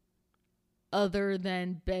other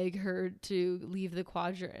than beg her to leave the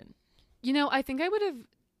quadrant. You know, I think I would have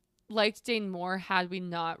liked Dane more had we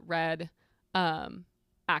not read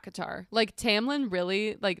ACOTAR. Like, Tamlin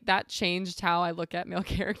really, like, that changed how I look at male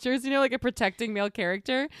characters, you know, like a protecting male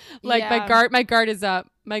character. Like, my guard is up.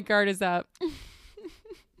 My guard is up.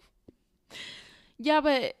 Yeah,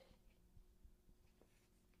 but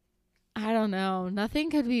I don't know.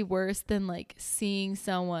 Nothing could be worse than, like, seeing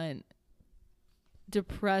someone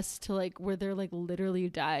depressed to, like, where they're, like, literally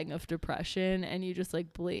dying of depression and you just,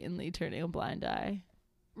 like, blatantly turning a blind eye.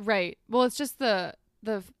 Right. Well, it's just the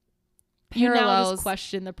parallels. You now just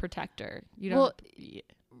question the protector. You don't.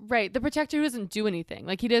 Right. The protector who doesn't do anything.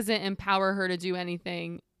 Like, he doesn't empower her to do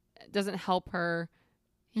anything. Doesn't help her.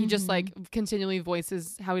 He just, like, continually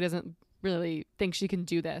voices how he doesn't really think she can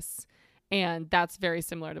do this, and that's very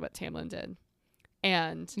similar to what Tamlin did.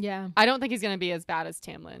 And yeah, I don't think he's gonna be as bad as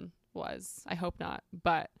Tamlin was. I hope not,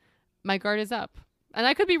 but my guard is up, and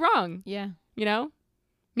I could be wrong. Yeah, you know,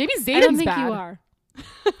 maybe Xaden's bad. I don't think you are.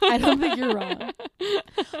 I don't think you're wrong.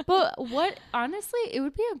 But honestly, it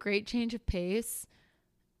would be a great change of pace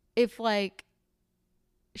if, like,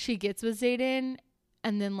 she gets with Xaden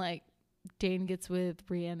and then, like, Dane gets with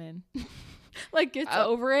Rhiannon. Like, gets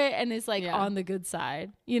over it and is, like, on the good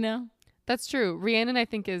side, you know? That's true. Rhiannon, I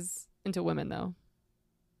think, is into women, though.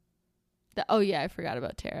 I forgot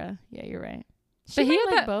about Tara. Yeah, you're right. But he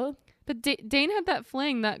had both. But Dane had that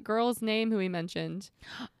fling, that girl's name who he mentioned.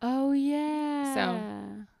 Oh, yeah.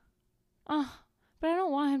 So. But I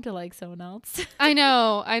don't want him to like someone else. I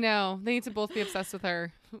know. They need to both be obsessed with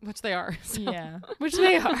her, which they are. So. Yeah, which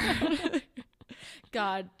they are.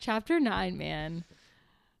 God, chapter 9, man.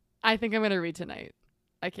 I think I'm going to read tonight.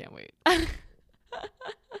 I can't wait.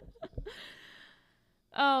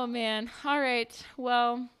 Oh, man. All right.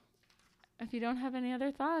 Well, if you don't have any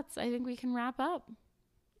other thoughts, I think we can wrap up.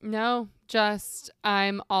 No, just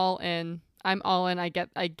I'm all in. I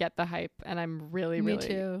get the hype, and I'm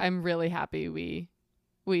really happy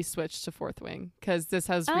we switched to Fourth Wing, because this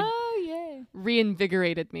has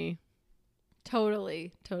reinvigorated me.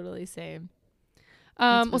 Totally same.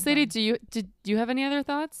 Well, Sadie, do you have any other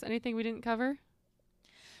thoughts? Anything we didn't cover?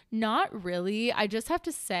 Not really. I just have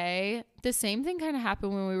to say the same thing kind of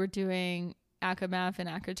happened when we were doing ACOMAF and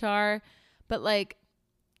ACOTAR, but, like,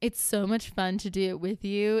 it's so much fun to do it with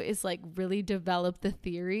you, is, like, really develop the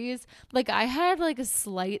theories. Like, I had, like, a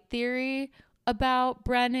slight theory about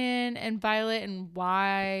Brennan and Violet and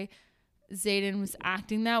why Xaden was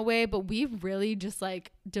acting that way, but we really just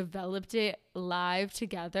like developed it live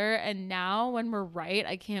together. And now when we're right,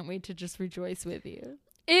 I can't wait to just rejoice with you.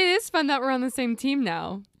 It is fun that we're on the same team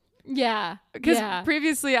now. Yeah. Because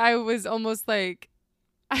previously I was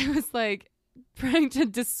trying to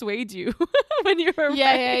dissuade you when you were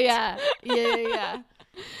right. Yeah.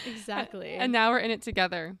 Exactly. And now we're in it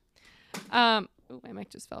together. Oh, my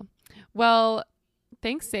mic just fell. Well,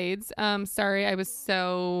 thanks, Sades. Sorry I was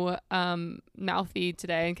so mouthy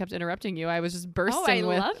today and kept interrupting you. I was just bursting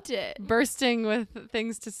with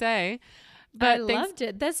things to say. But loved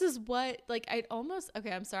it. This is what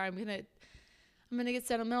I'm sorry, I'm gonna get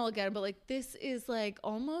sentimental again, but like this is like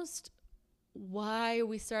almost why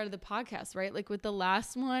we started the podcast, right? Like with the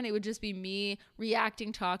last one, it would just be me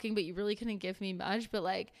reacting, talking, but you really couldn't give me much. But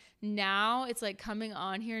like now it's like coming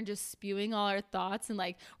on here and just spewing all our thoughts, and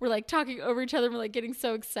like we're like talking over each other and we're like getting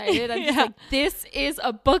so excited. I'm just like, this is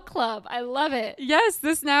a book club. I love it. Yes,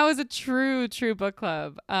 this now is a true book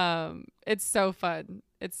club. It's so fun.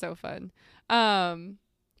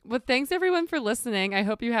 Well, thanks everyone for listening. I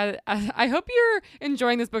hope you're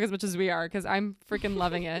enjoying this book as much as we are, because I'm freaking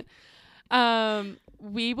loving it.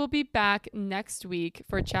 We will be back next week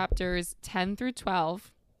for chapters 10 through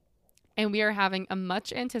 12. And we are having a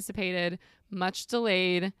much anticipated, much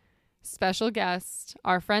delayed special guest,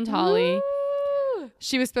 our friend Holly. Woo!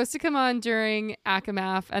 She was supposed to come on during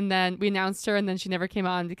ACOMAF, and then we announced her, and then she never came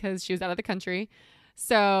on because she was out of the country.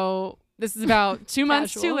 So this is about 2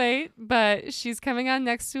 months too late, but she's coming on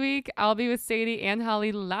next week. I'll be with Sadie and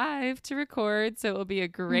Holly live to record, so it will be a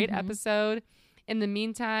great episode. In the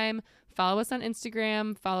meantime, follow us on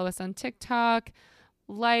Instagram, follow us on TikTok,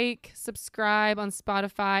 subscribe on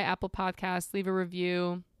Spotify, Apple Podcasts, leave a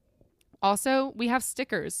review. Also, we have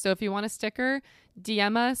stickers. So if you want a sticker,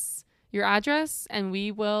 DM us your address and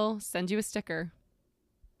we will send you a sticker.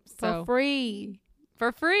 For free.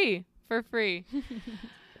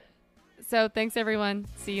 So thanks everyone.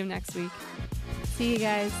 See you next week. See you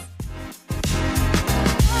guys.